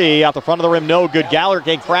 3. Out the front of the rim, no good. Gallagher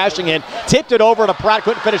came crashing in. Tipped it over to Pratt.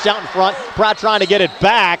 Couldn't finish out in front. Pratt trying to get it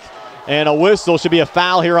back. and a whistle. Should be a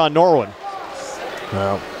foul here on Norwin.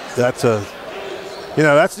 Well, that's a, you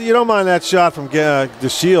don't mind that shot from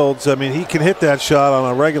DeShields. I mean, he can hit that shot on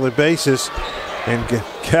a regular basis, and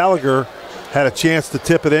Gallagher had a chance to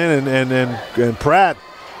tip it in, and Pratt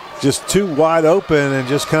just too wide open and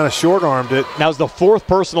just kind of short-armed it. That was the 4th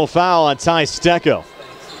personal foul on Ty Stecco.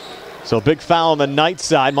 So big foul on the Knights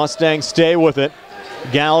side. Mustangs stay with it.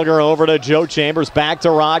 Gallagher over to Joe Chambers, back to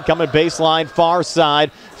Rod, coming baseline far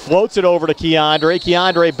side, floats it over to Keandre.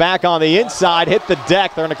 Keandre back on the inside, hit the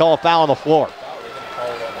deck. They're going to call a foul on the floor.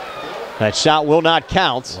 That shot will not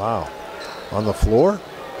count. Wow. On the floor?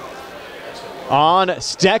 On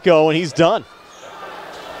Stecco, and he's done.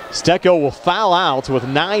 Stecco will foul out with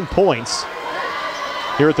 9 points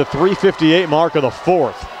here at the 3:58 mark of the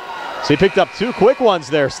 4th. So he picked up 2 quick ones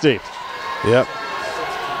there, Steve. Yep.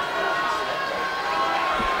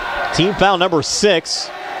 Team foul number 6.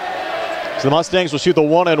 So the Mustangs will shoot the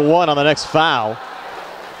 1-and-1 on the next foul.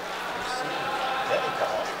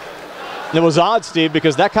 It was odd, Steve,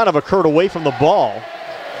 because that kind of occurred away from the ball.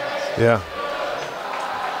 Yeah.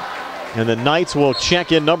 And the Knights will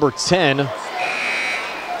check in number 10,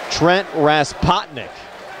 Trent Raspotnik.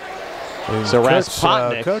 So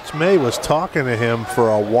Raspotnik. Coach May was talking to him for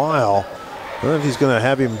a while. I don't know if he's going to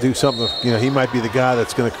have him do something. He might be the guy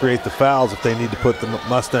that's going to create the fouls if they need to put the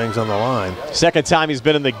Mustangs on the line. Second time he's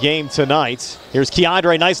been in the game tonight. Here's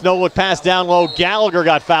Keandre, nice no-look pass down low. Gallagher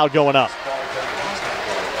got fouled going up.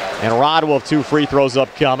 And Rod will have 2 free throws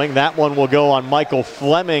upcoming. That one will go on Michael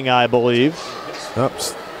Fleming, I believe.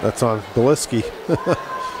 Oops, that's on Beliski.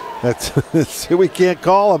 That's we can't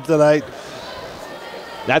call him tonight.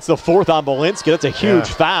 That's the 4th on Belinsky. That's a huge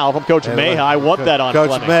foul from Coach May. I want that on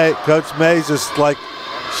Fleming. Coach May's just like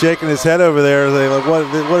shaking his head over there. They're like,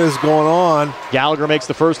 what is going on? Gallagher makes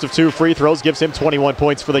the first of 2 free throws, gives him 21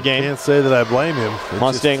 points for the game. Can't say that I blame him.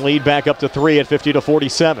 Mustang lead back up to 3 at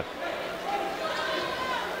 50-47.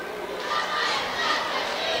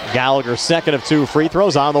 Gallagher, 2nd of 2 free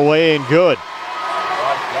throws, on the way and good.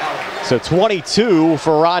 So 22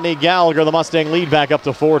 for Rodney Gallagher. The Mustang lead back up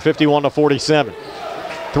to 4 at 51-47.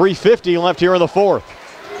 3:50 left here in the 4th.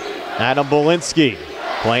 Adam Belinsky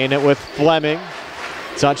playing it with Fleming.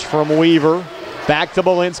 Touch from Weaver. Back to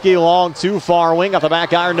Belinsky, long too far wing. Off the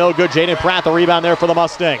back iron, no good. Jaden Pratt, the rebound there for the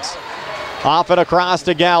Mustangs. Off and across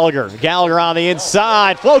to Gallagher. Gallagher on the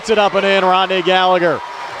inside, floats it up and in. Rodney Gallagher.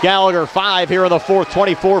 Gallagher 5 here in the 4th,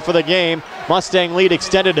 24 for the game. Mustang lead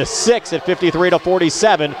extended to 6 at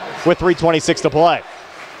 53-47 with 3:26 to play.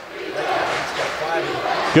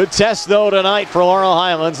 Good test, though, tonight for Laurel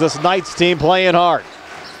Highlands. This Knights team playing hard.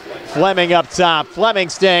 Fleming up top. Fleming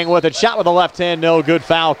staying with it. Shot with the left hand. No good.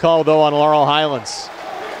 Foul call, though, on Laurel Highlands.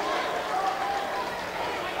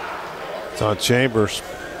 It's on Chambers.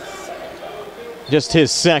 Just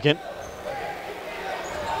his 2nd.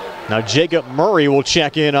 Now Jacob Murray will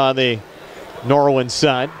check in on the Norwin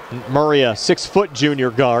side. Murray, a 6-foot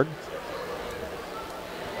junior guard.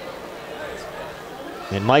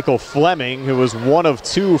 And Michael Fleming, who was 1 of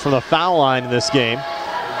 2 from the foul line in this game,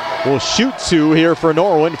 will shoot 2 here for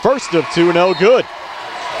Norwin. First of 2, no good.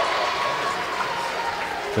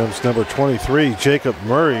 Comes number 23, Jacob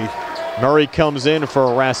Murray. Murray comes in for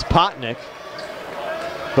Raspotnik.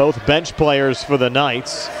 Both bench players for the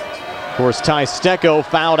Knights. Of course, Ty Stecco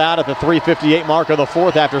fouled out at the 3:58 mark of the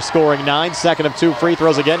 4th after scoring 9. 2nd of 2 free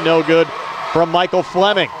throws, again no good from Michael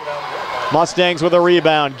Fleming. Mustangs with a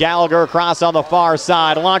rebound. Gallagher across on the far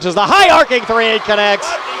side. Launches the high arcing 3, connects.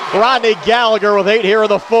 Rodney Gallagher with 8 here in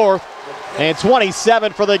the 4th. And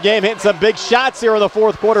 27 for the game. Hitting some big shots here in the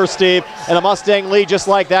 4th quarter, Steve. And the Mustang lead just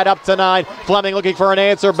like that, up to 9. Fleming looking for an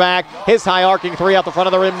answer back. His high arcing 3 out the front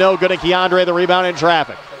of the rim, no good. And Keandre the rebound in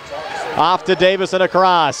traffic. Off to Davis and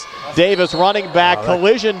across. Davis running back,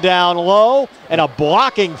 collision down low, and a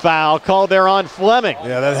blocking foul called there on Fleming.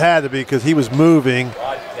 Yeah, that had to be because he was moving.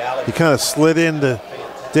 He kind of slid into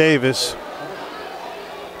Davis.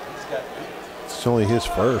 It's only his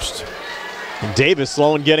first. And Davis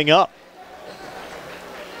slow in getting up.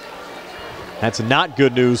 That's not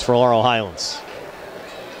good news for Laurel Highlands.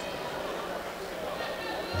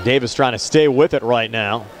 Davis trying to stay with it right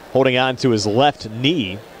now, holding on to his left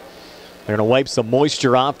knee. They're going to wipe some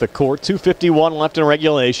moisture off the court. 2:51 left in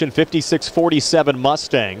regulation. 56-47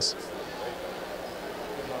 Mustangs.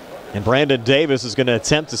 And Brandon Davis is going to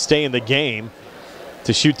attempt to stay in the game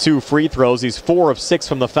to shoot 2 free throws. He's 4 of 6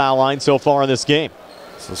 from the foul line so far in this game.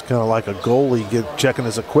 So it's kind of like a goalie checking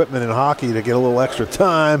his equipment in hockey to get a little extra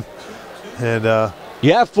time. And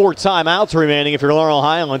you have 4 timeouts remaining if you're Laurel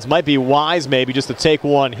Highlands. Might be wise maybe just to take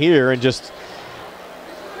one here and just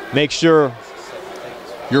make sure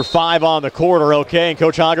your 5 on the quarter, okay, and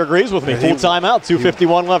Coach Hogger agrees with me. Full timeout,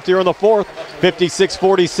 2:51 left here in the fourth.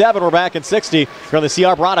 56-47, we're back in 60 here on the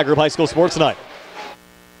CR Product Group High School Sports Night.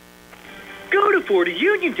 Go to Ford of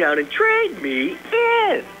Uniontown and trade me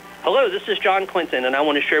in. Hello, this is John Clinton, and I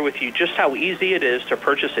want to share with you just how easy it is to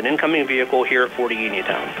purchase an incoming vehicle here at Ford of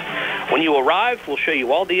Uniontown. When you arrive, we'll show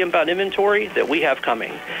you all the inbound inventory that we have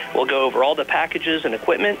coming. We'll go over all the packages and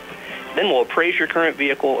equipment. Then we'll appraise your current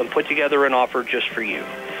vehicle and put together an offer just for you.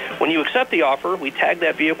 When you accept the offer, we tag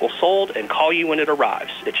that vehicle sold and call you when it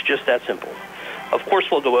arrives. It's just that simple. Of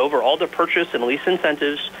course, we'll go over all the purchase and lease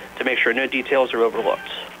incentives to make sure no details are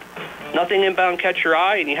overlooked. Nothing inbound catch your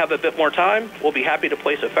eye and you have a bit more time, we'll be happy to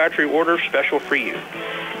place a factory order special for you.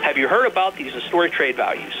 Have you heard about these historic trade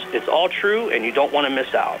values? It's all true and you don't want to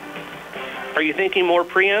miss out. Are you thinking more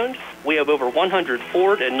pre-owned? We have over 100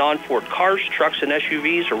 Ford and non-Ford cars, trucks, and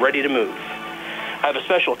SUVs are ready to move. I have a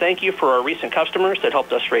special thank you for our recent customers that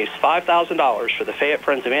helped us raise $5,000 for the Fayette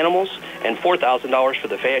Friends of Animals and $4,000 for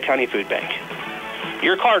the Fayette County Food Bank.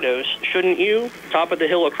 Your car knows, shouldn't you? Top of the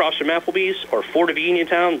hill across from Applebee's or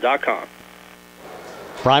FordofUniontown.com.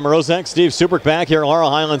 Brian Morozek, Steve Suprick back here at Laurel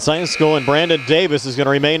Highlands High School, and Brandon Davis is going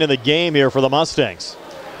to remain in the game here for the Mustangs.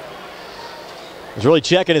 He's really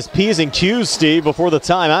checking his P's and Q's, Steve, before the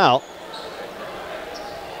timeout.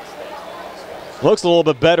 Looks a little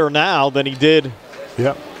bit better now than he did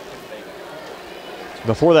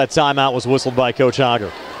before that timeout was whistled by Coach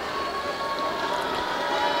Hogger.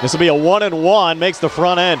 This will be a 1-and-1, makes the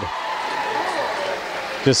front end.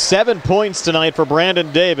 Just 7 points tonight for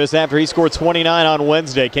Brandon Davis after he scored 29 on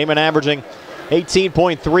Wednesday. Came in averaging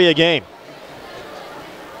 18.3 a game.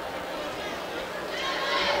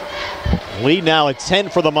 Lead now at 10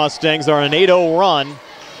 for the Mustangs. They're on an 8-0 run.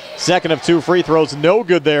 Second of 2 free throws, no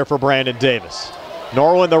good there for Brandon Davis.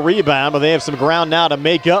 Norwin the rebound, but they have some ground now to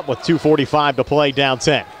make up with 2:45 to play, down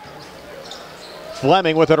 10.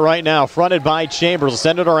 Fleming with it right now, fronted by Chambers.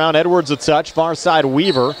 Send it around, Edwards a touch, far side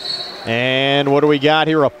Weaver. And what do we got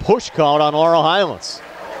here? A push called on Laurel Highlands.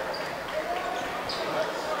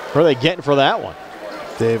 What are they getting for that one?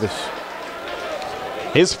 Davis.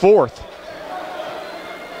 His fourth.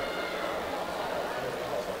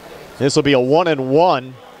 This will be a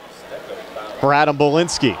 1-and-1 for Adam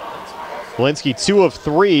Belinsky. Belinsky 2 of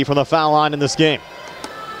 3 from the foul line in this game.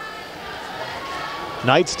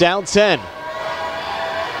 Knights down 10.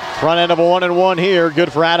 Front end of a 1-and-1 here,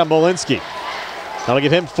 good for Adam Belinsky. That'll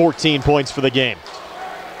give him 14 points for the game.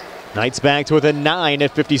 Knights back to within 9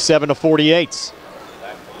 at 57-48.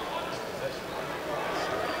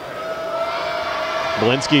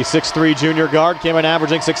 Belinsky, 6'3" junior guard, came in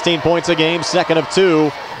averaging 16 points a game, second of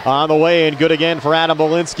 2 on the way, and good again for Adam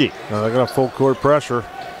Belinsky. They're going to full court pressure.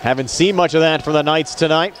 Haven't seen much of that for the Knights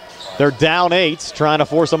tonight. They're down 8, trying to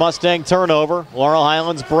force a Mustang turnover. Laurel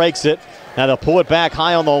Highlands breaks it. Now they'll pull it back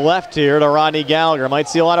high on the left here to Rodney Gallagher. Might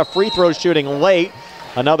see a lot of free throw shooting late.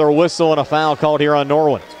 Another whistle and a foul called here on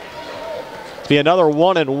Norwin. It'll be another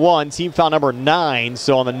 1-and-1, team foul number 9.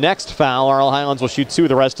 So on the next foul, Laurel Highlands will shoot 2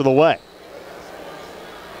 the rest of the way.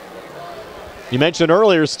 You mentioned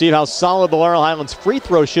earlier, Steve, how solid the Laurel Highlands free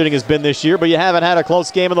throw shooting has been this year, but you haven't had a close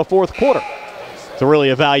game in the fourth quarter to really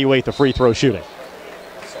evaluate the free throw shooting.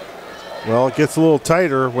 Well, it gets a little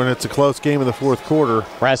tighter when it's a close game in the fourth quarter.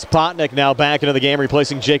 Raspotnik now back into the game,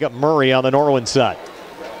 replacing Jacob Murray on the Norwin side.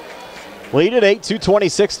 Lead at 8,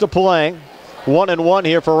 2:26 to play. 1-and-1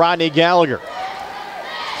 here for Rodney Gallagher.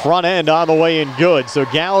 Front end on the way in good. So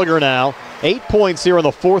Gallagher now 8 points here in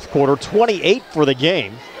the fourth quarter, 28 for the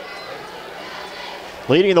game.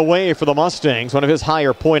 Leading the way for the Mustangs, one of his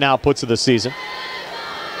higher point outputs of the season.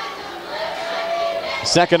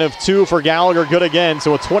 Second of 2 for Gallagher, good again.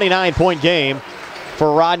 So a 29-point game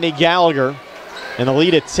for Rodney Gallagher. And the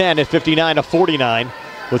lead at 10 at 59-49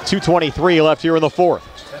 with 2:23 left here in the fourth.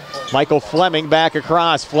 Michael Fleming back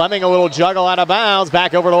across. Fleming a little juggle out of bounds.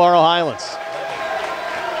 Back over to Laurel Highlands.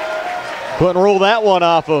 Couldn't rule that one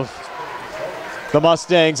off of the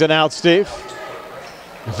Mustangs and out, Steve.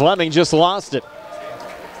 Fleming just lost it.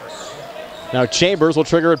 Now Chambers will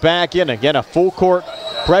trigger it back in. Again, a full court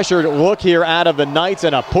pressured look here out of the Knights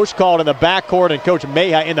and a push called in the backcourt, and Coach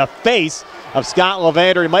Mayha in the face of Scott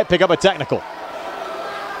Levander. He might pick up a technical.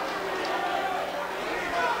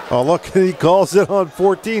 Oh, look, he calls it on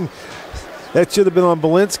 14. That should have been on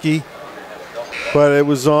Belinsky, but it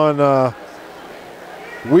was on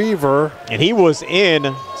Weaver. And he was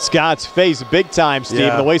in Scott's face big time, Steve.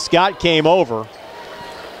 Yeah. The way Scott came over,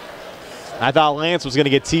 I thought Lance was going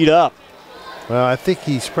to get teed up. Well, I think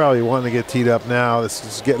he's probably wanting to get teed up now. This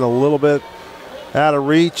is getting a little bit out of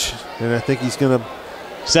reach, and I think he's going to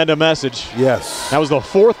send a message. Yes. That was the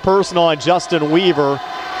fourth personal on Justin Weaver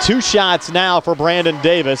 2 shots now for Brandon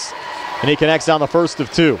Davis, and he connects on the first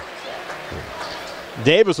of 2.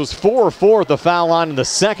 Davis was 4 of 4 at the foul line in the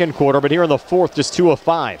second quarter, but here in the fourth, just 2 of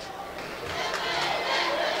 5.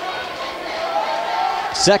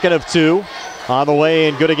 Second of 2 on the way,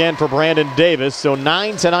 and good again for Brandon Davis. So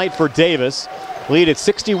 9 tonight for Davis. Lead at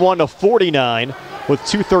 61-49 with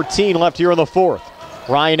 2:13 left here in the fourth.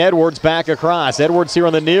 Ryan Edwards back across. Edwards here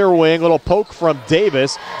on the near wing. Little poke from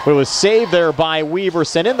Davis, but it was saved there by Weaver.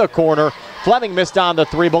 Sent in the corner. Fleming missed on the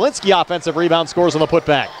 3. Belinsky offensive rebound, scores on the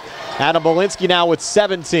putback. Adam Belinsky now with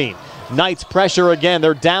 17. Knights pressure again.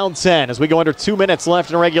 They're down 10 as we go under 2 minutes left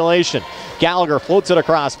in regulation. Gallagher floats it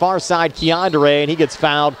across far side Keandre, and he gets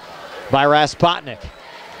fouled by Raspotnik.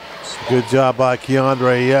 Good job by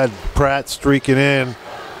Keandre. He had Pratt streaking in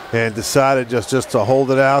and decided just to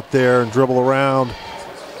hold it out there and dribble around.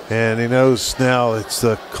 And he knows now it's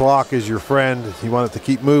the clock is your friend. You want it to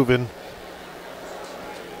keep moving.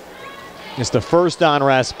 It's the first on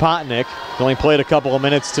Raspotnik. He only played a couple of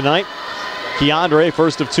minutes tonight. Keandre,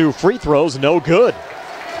 first of 2 free throws, no good.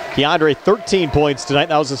 Keandre, 13 points tonight.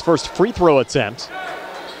 That was his first free throw attempt.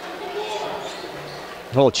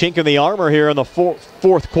 A little chink in the armor here in the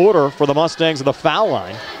fourth quarter for the Mustangs at the foul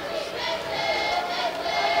line.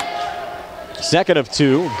 Second of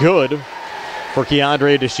 2, good for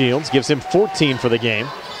Keandre DeShields. Gives him 14 for the game.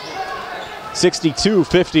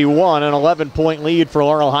 62-51, an 11-point lead for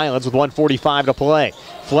Laurel Highlands with 1:45 to play.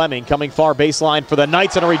 Fleming coming far baseline for the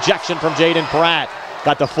Knights, and a rejection from Jaden Pratt.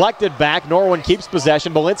 Got deflected back. Norwin keeps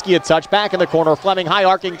possession. Belinsky a touch back in the corner. Fleming high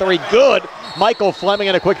arcing 3, good. Michael Fleming,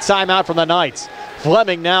 and a quick timeout from the Knights.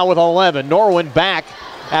 Fleming now with 11. Norwin back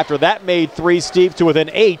after that made 3, Steve, to within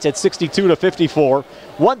 8 at 62-54.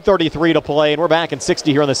 1:33 to play, and we're back in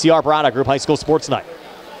 60 here on the C.R. Brada Group High School Sports Night.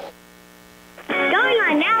 Going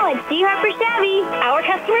on now at C. Harper Chevy. Our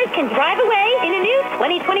customers can drive away in a new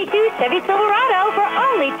 2022 Chevy Silverado for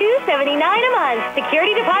only $279 a month.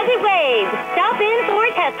 Security deposit waived. Stop in for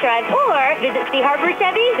a test drive or visit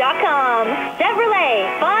CHarperChevy.com. Chevrolet,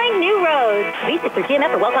 find new roads. Lease is through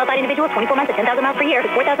GMF for well-qualified individuals, 24 months at 10,000 miles per year.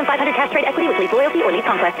 4,500 cash trade equity with lease loyalty or lease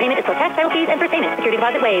conquest. Payment is for tax, title fees, and first payment. Security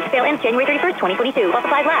deposit waived. Sale ends January 31st, 2022. While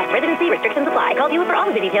supplies last. Residency restrictions apply. Call dealer for all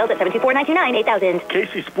of the details at 724-929-8000.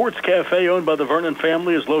 Casey Sports Cafe, owned by the Vernon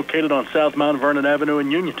family, is located on South Mount Vernon Avenue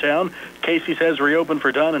in Uniontown. Casey's has reopened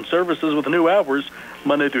for dine-in services with new hours,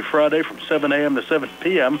 Monday through Friday from 7 a.m. to 7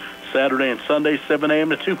 p.m., Saturday and Sunday 7 a.m.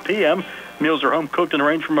 to 2 p.m. Meals are home cooked and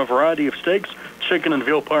range from a variety of steaks, chicken and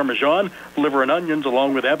veal parmesan, liver and onions,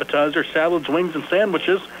 along with appetizers, salads, wings, and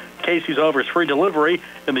sandwiches. Casey's offers free delivery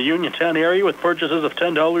in the Uniontown area with purchases of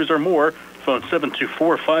 $10 or more. Phone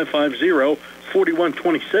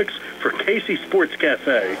 724-550-4126 for Casey Sports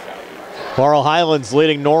Cafe. Laurel Highlands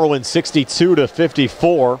leading Norwin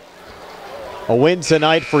 62-54. A win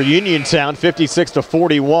tonight for Uniontown,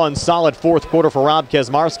 56-41. Solid fourth quarter for Rob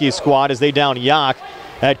Kesmarski's squad as they down Yock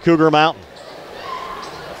at Cougar Mountain.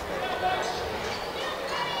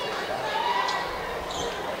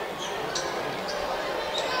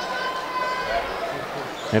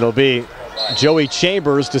 It'll be Joey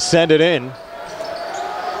Chambers to send it in.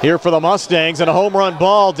 Here for the Mustangs, and a home run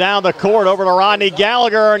ball down the court over to Rodney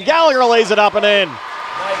Gallagher, and Gallagher lays it up and in.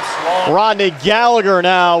 Rodney Gallagher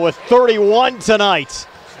now with 31 tonight,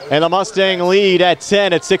 and the Mustang lead at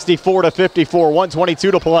 10 at 64-54,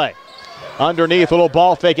 1:22 to play. Underneath, little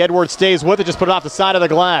ball fake. Edwards stays with it, just put it off the side of the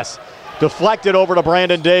glass. Deflected over to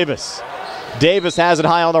Brandon Davis. Davis has it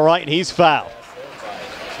high on the right, and he's fouled.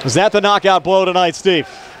 Is that the knockout blow tonight, Steve?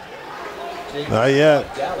 Not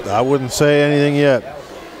yet. I wouldn't say anything yet.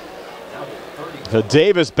 So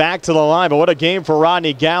Davis back to the line, but what a game for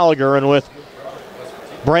Rodney Gallagher. And with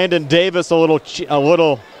Brandon Davis a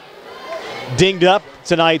little dinged up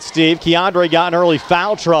tonight, Steve, Keandre got in early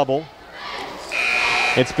foul trouble.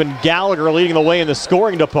 It's been Gallagher leading the way in the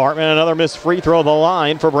scoring department. Another missed free throw on the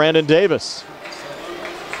line for Brandon Davis.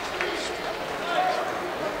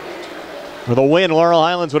 With a win, Laurel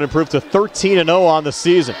Highlands would improve to 13-0 on the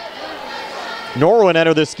season. Norwin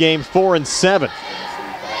entered this game 4-7.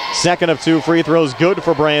 Second of 2 free throws, good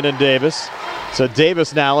for Brandon Davis. So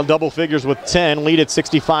Davis now in double figures with 10, lead at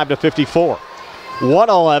 65-54.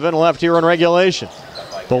 1:11 left here in regulation.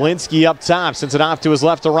 Belinsky up top, sends it off to his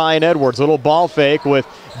left to Ryan Edwards. Little ball fake with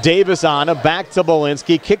Davis on him, back to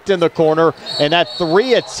Belinsky, kicked in the corner, and that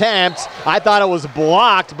 3 attempt, I thought it was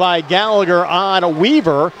blocked by Gallagher on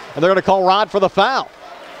Weaver, and they're going to call Rod for the foul.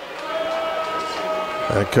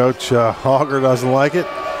 And Coach Hogger doesn't like it.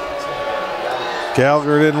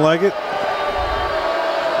 Gallagher didn't like it.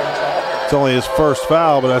 It's only his first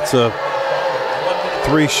foul, but that's a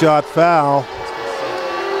 3-shot foul.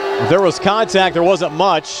 If there was contact, there wasn't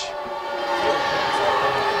much.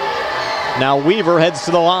 Now Weaver heads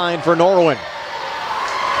to the line for Norwin.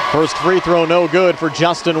 First free throw no good for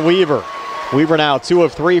Justin Weaver. Weaver now 2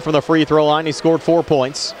 of 3 from the free throw line. He scored 4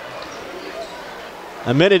 points.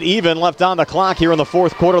 A minute even left on the clock here in the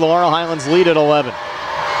fourth quarter. The Laurel Highlands lead at 11.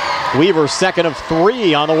 Weaver 2nd of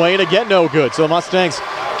 3 on the way, and again no good. So the Mustangs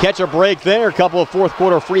catch a break there. A couple of fourth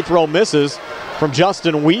quarter free throw misses from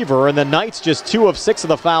Justin Weaver, and the Knights just 2 of 6 of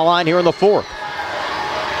the foul line here in the fourth.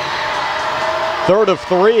 3rd of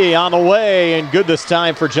 3 on the way, and good this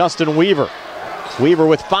time for Justin Weaver. Weaver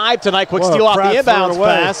with 5 tonight. Quick steal off the inbounds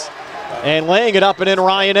pass, and laying it up and in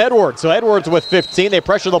Ryan Edwards. So Edwards with 15. They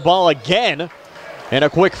pressure the ball again, and a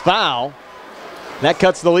quick foul. That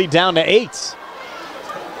cuts the lead down to 8.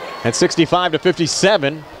 At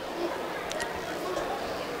 65-57.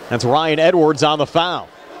 That's Ryan Edwards on the foul.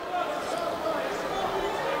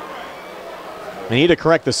 They need to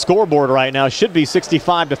correct the scoreboard right now. Should be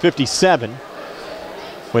 65-57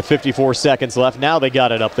 with 54 seconds left. Now they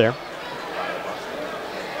got it up there.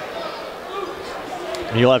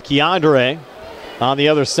 And you'll have Keandre on the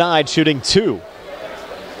other side shooting 2.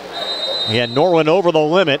 Again, Norwin over the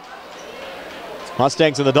limit.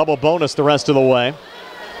 Mustangs in the double bonus the rest of the way.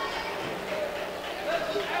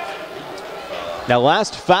 Now,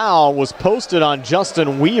 last foul was posted on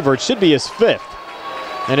Justin Weaver. It should be his 5th,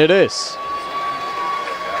 and it is.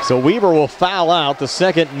 So Weaver will foul out, the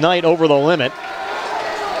second night over the limit.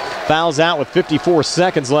 Fouls out with 54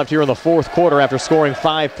 seconds left here in the fourth quarter after scoring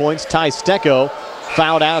 5 points. Ty Stecco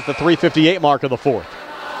fouled out at the 3:58 mark of the fourth.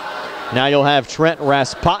 Now you'll have Trent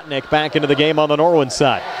Raspotnik back into the game on the Norwin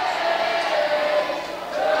side.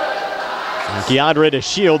 And Keandre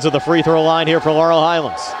DeShields at the free throw line here for Laurel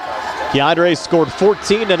Highlands. Keandre scored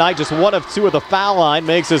 14 tonight, just 1 of 2 at the foul line,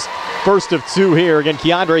 makes his first of 2 here. Again,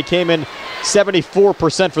 Keandre came in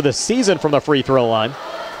 74% for the season from the free throw line,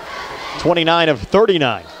 29 of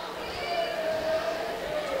 39.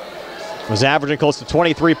 Was averaging close to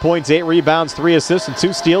 23 points, 8 rebounds, 3 assists, and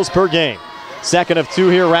 2 steals per game. 2nd of 2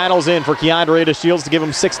 here, rattles in for Keandre DeShields to give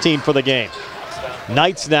him 16 for the game.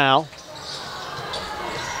 Knights now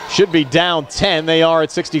should be down 10. They are at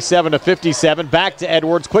 67-57. Back to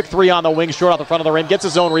Edwards. Quick 3 on the wing, short off the front of the rim. Gets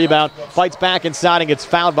his own rebound. Fights back inside and gets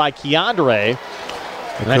fouled by Keandre.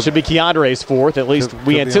 And that should be Keandre's 4th. At least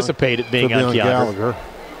we anticipate it being on Keandre. Gallagher.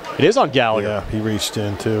 It is on Gallagher. Yeah, he reached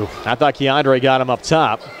in too. I thought Keandre got him up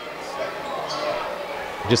top.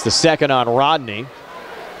 Just the 2nd on Rodney.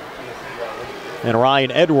 And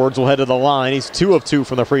Ryan Edwards will head to the line. He's 2 of 2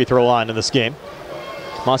 from the free throw line in this game.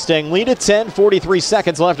 Mustang lead at 10, 43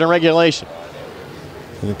 seconds left in regulation.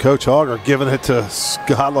 And Coach Hogger giving it to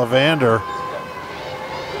Scott Levander.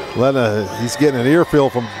 He's getting an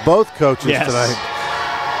earful from both coaches tonight.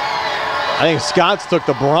 I think Scott's took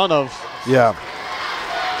the brunt of a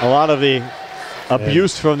lot of the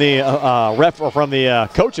abuse from the ref or from the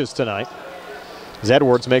coaches tonight. As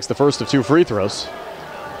Edwards makes the first of 2 free throws.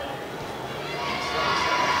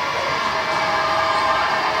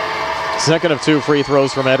 Second of 2 free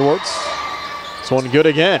throws from Edwards. This one good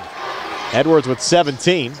again. Edwards with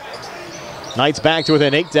 17. Knights back to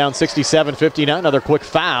within 8, down 67-59. Another quick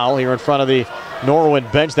foul here in front of the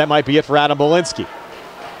Norwin bench. That might be it for Adam Belinsky.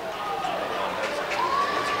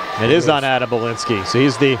 It is on Adam Belinsky. So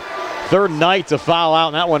he's the 3rd Knight to foul out,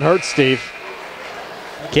 and that one hurts, Steve.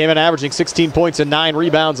 Came in averaging 16 points and 9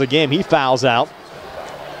 rebounds a game. He fouls out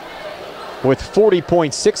with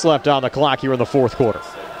 40.6 left on the clock here in the fourth quarter.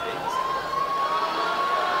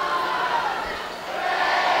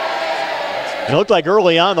 It looked like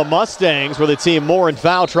early on the Mustangs were the team more in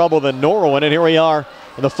foul trouble than Norwin, and here we are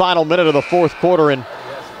in the final minute of the fourth quarter, and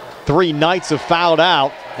 3 Knights have fouled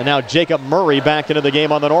out, and now Jacob Murray back into the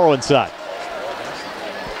game on the Norwin side.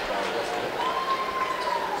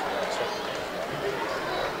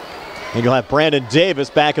 And you'll have Brandon Davis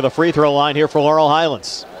back at the free throw line here for Laurel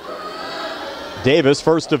Highlands. Davis,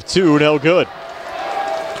 first of 2, no good.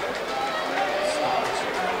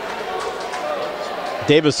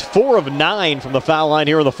 Davis 4 of 9 from the foul line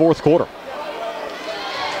here in the fourth quarter.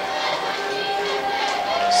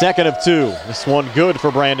 2nd of 2. This one good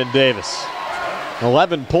for Brandon Davis.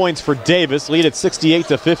 11 points for Davis. Lead at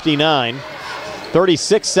 68-59.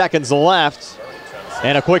 36 seconds left.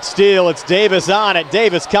 And a quick steal. It's Davis on it.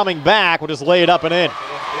 Davis coming back. Will just lay it up and in.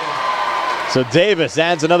 So Davis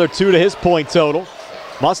adds another 2 to his point total.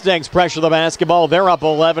 Mustangs pressure the basketball. They're up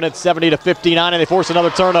 11 at 70-59, and they force another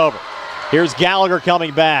turnover. Here's Gallagher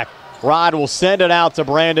coming back. Rod will send it out to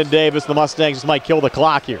Brandon Davis. The Mustangs just might kill the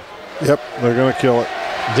clock here. Yep, they're going to kill it.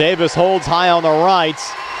 Davis holds high on the right.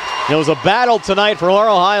 It was a battle tonight for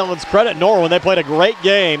Laurel Highlands. Credit Norwin. They played a great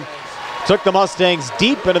game. Took the Mustangs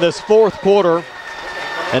deep into this fourth quarter.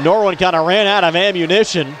 And Norwin kind of ran out of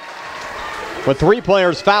ammunition with 3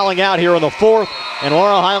 players fouling out here in the fourth. And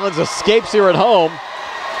Laurel Highlands escapes here at home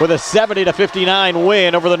with a 70-59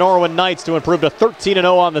 win over the Norwin Knights to improve to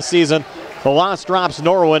 13-0 on the season. The loss drops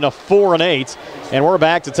Norwin to 4-8. And we're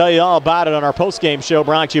back to tell you all about it on our postgame show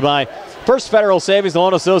brought to you by First Federal Savings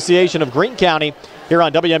Loan Association of Greene County here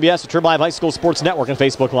on WMBS, the Trib Live High School Sports Network, and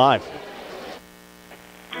Facebook Live.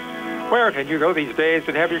 Where can you go these days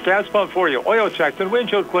and have your gas pumped for you? Oil checked and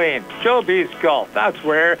windshield cleaned. Joby's Golf. That's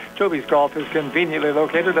where. Joby's Golf is conveniently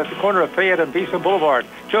located at the corner of Fayette and Beeson Boulevard.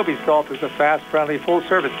 Joby's Golf is a fast, friendly,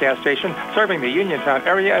 full-service gas station serving the Uniontown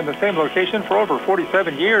area in the same location for over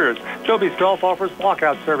 47 years. Joby's Golf offers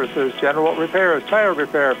lockout services, general repairs, tire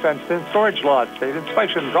repair, fenced-in storage lots, state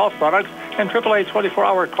inspection, golf products, and AAA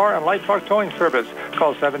 24-hour car and light truck towing service.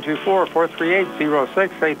 Call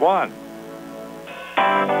 724-438-0681.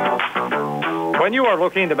 When you are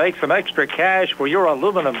looking to make some extra cash for your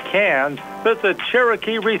aluminum cans, visit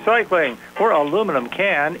Cherokee Recycling, where aluminum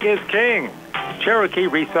can is king. Cherokee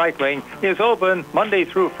Recycling is open Monday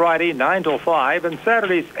through Friday, 9 till 5, and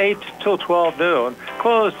Saturdays, 8 till 12 noon,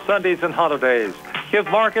 closed Sundays and holidays. Give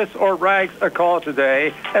Marcus or Rags a call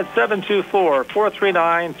today at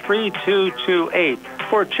 724-439-3228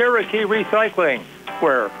 for Cherokee Recycling,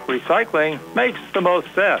 where recycling makes the most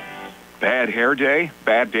sense. Bad hair day?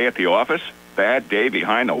 Bad day at the office? Bad day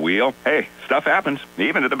behind the wheel? Hey, stuff happens,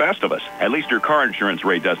 even to the best of us. At least your car insurance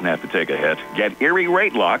rate doesn't have to take a hit. Get Erie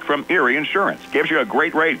Rate Lock from Erie Insurance. Gives you a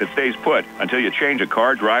great rate that stays put until you change a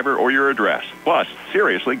car, driver, or your address. Plus,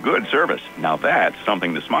 seriously good service. Now that's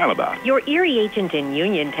something to smile about. Your Erie agent in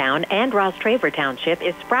Uniontown and Ross Traver Township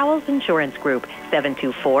is Sproul's Insurance Group,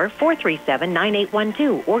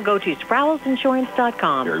 724-437-9812, or go to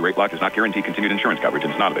SproulsInsurance.com. Erie Rate Lock does not guarantee continued insurance coverage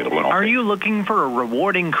and is not available in all Are states. you looking for a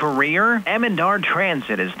rewarding career? M&R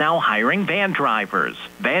Transit is now hiring van drivers.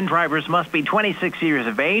 Van drivers must be 26 years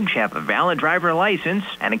of age, have a valid driver license,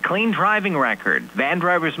 and a clean driving record. Van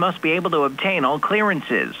drivers must be able to obtain all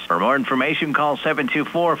clearances. For more information, call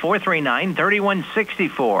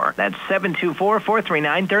 724-439-3164. That's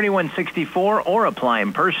 724-439-3164, or apply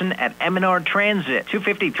in person at M&R Transit,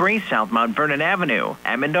 253 South Mount Vernon Avenue.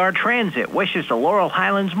 M&R Transit wishes the Laurel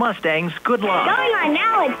Highlands Mustangs good luck. Going on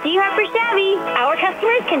now at C. Harper Chevy. Our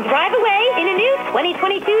customers can drive away in a new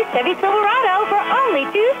 2022 Chevy Silverado for only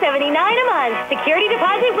 $279 a month. Security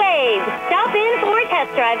deposit waived. Stop in for a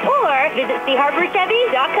test drive or visit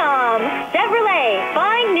CHarperChevy.com. Chevrolet,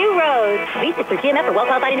 find new roads. Lease is through GMF for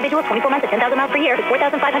well-qualified individuals, 24 months at 10,000 miles per year.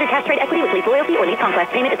 4,500 cash trade equity with lease loyalty or lease conquest.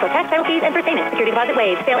 Payment is for tax, title fees, and first payment. Security deposit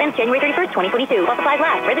waived. Sale ends January 31st, 2022. While supplies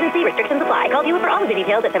last. Residency restrictions apply. Call dealer for all of the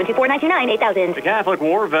details at 724-929-8000. The Catholic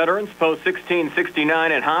War Veterans, Post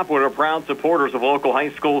 1669 in Hopwood, are proud supporters of local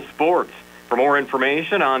high school sports. For more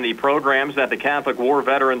information on the programs that the Catholic War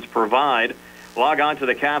Veterans provide, log on to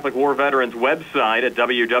the Catholic War Veterans website at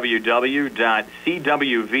www.cwv.org.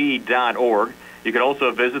 You can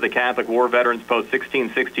also visit the Catholic War Veterans Post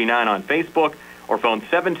 1669 on Facebook or phone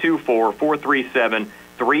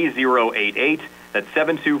 724-437-3088. That's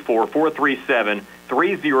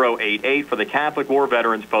 724-437-3088 for the Catholic War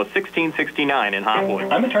Veterans Post 1669 in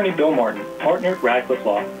Hopwood. I'm attorney Bill Martin, partner at Radcliffe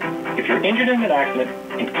Law. If you're injured in an accident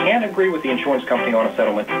and can't agree with the insurance company on a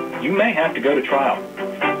settlement, you may have to go to trial.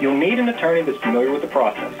 You'll need an attorney that's familiar with the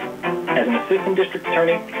process. As an assistant district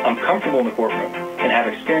attorney, I'm comfortable in the courtroom and have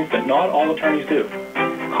experience that not all attorneys do.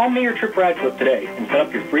 Call me or Trip Radcliffe today and set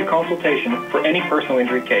up your free consultation for any personal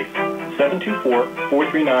injury case.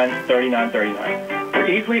 724-439-3939. We're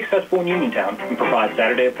easily accessible in Uniontown and provide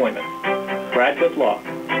Saturday appointments. Radcliffe Law,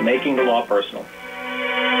 making the law personal.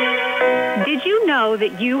 Did you know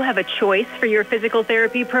that you have a choice for your physical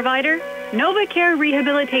therapy provider? NovaCare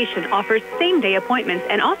Rehabilitation offers same-day appointments,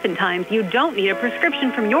 and oftentimes you don't need a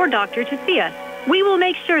prescription from your doctor to see us. We will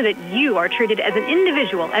make sure that you are treated as an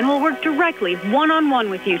individual and will work directly one-on-one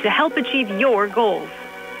with you to help achieve your goals.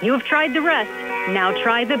 You have tried the rest. Now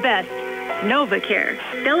try the best. NovaCare,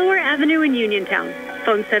 Delaware Avenue in Uniontown.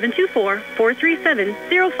 Phone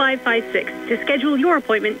 724-437-0556 to schedule your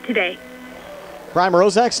appointment today. Brian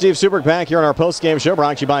Rozak, Steve Suberg back here on our post-game show,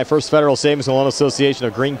 brought to you by First Federal Savings and Loan Association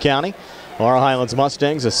of Greene County. Laurel Highlands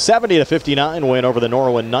Mustangs, a 70-59 win over the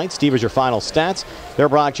Norwin Knights. Steve, is your final stats. They're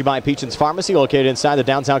brought to you by Peachin's Pharmacy, located inside the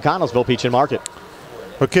downtown Connellsville Peachin Market.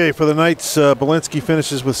 Okay, for the Knights, Belinsky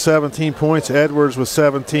finishes with 17 points, Edwards with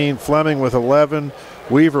 17, Fleming with 11,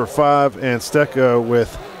 Weaver 5, and Stecco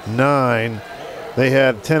with 9. They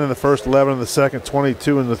had 10 in the first, 11 in the second,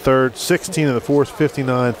 22 in the third, 16 in the fourth,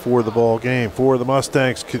 59 for the ball game. For the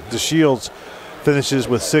Mustangs, DeShields finishes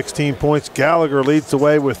with 16 points. Gallagher leads the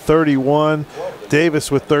way with 31.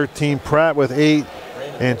 Davis with 13, Pratt with 8,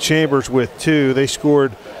 and Chambers with 2. They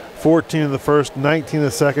scored 14 in the first, 19 in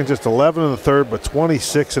the second, just 11 in the third, but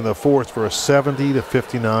 26 in the fourth for a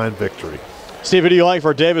 70-59 victory. Steve, who do you like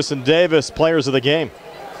for Davis and Davis players of the game?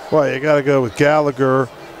 Well, you got to go with Gallagher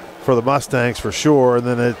for the Mustangs for sure, and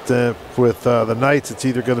then with the Knights, it's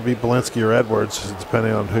either going to be Belinsky or Edwards,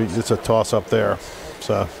 depending on who. It's a toss-up there.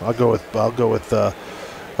 So I'll go with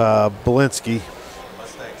Belinsky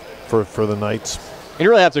for the Knights. You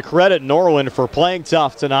really have to credit Norwin for playing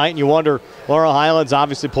tough tonight, and you wonder, Laurel Highlands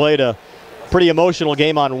obviously played a pretty emotional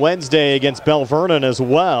game on Wednesday against Bell Vernon as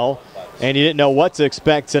well, and you didn't know what to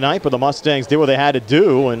expect tonight, but the Mustangs did what they had to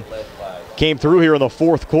do and came through here in the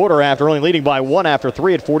fourth quarter after only leading by 1 after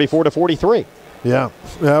 3 at 44-43. Yeah,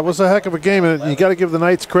 it was a heck of a game, and you got to give the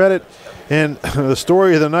Knights credit. And the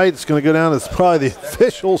story of the night is going to go down as probably the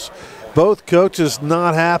officials. Both coaches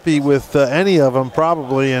not happy with any of them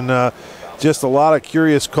probably, and just a lot of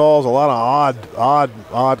curious calls, a lot of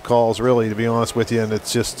odd calls, really, to be honest with you. And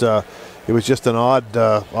it's just it was just an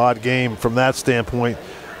odd game from that standpoint.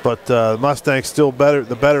 But Mustangs still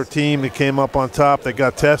the better team. They came up on top. They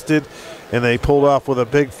got tested, and they pulled off with a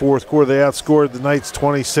big fourth quarter. They outscored the Knights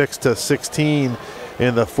 26-16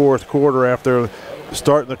 in the fourth quarter after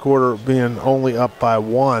starting the quarter being only up by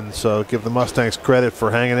 1. So give the Mustangs credit for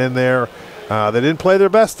hanging in there. They didn't play their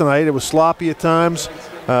best tonight. It was sloppy at times.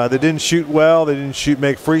 They didn't shoot well. They didn't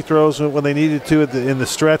make free throws when they needed to in the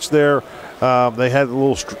stretch there. They had a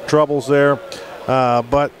little troubles there.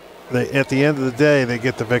 But at the end of the day, they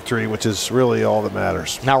get the victory, which is really all that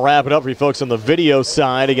matters. Now wrap it up for you folks on the video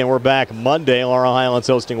side. Again, we're back Monday. Laurel Highlands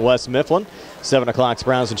hosting West Mifflin. 7 o'clock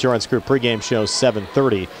Browns Insurance Group pregame show,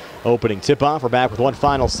 7:30. Opening tip-off. We're back with one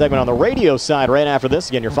final segment on the radio side right after this.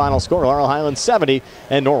 Again, your final score, Laurel Highlands 70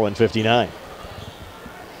 and Norwin 59.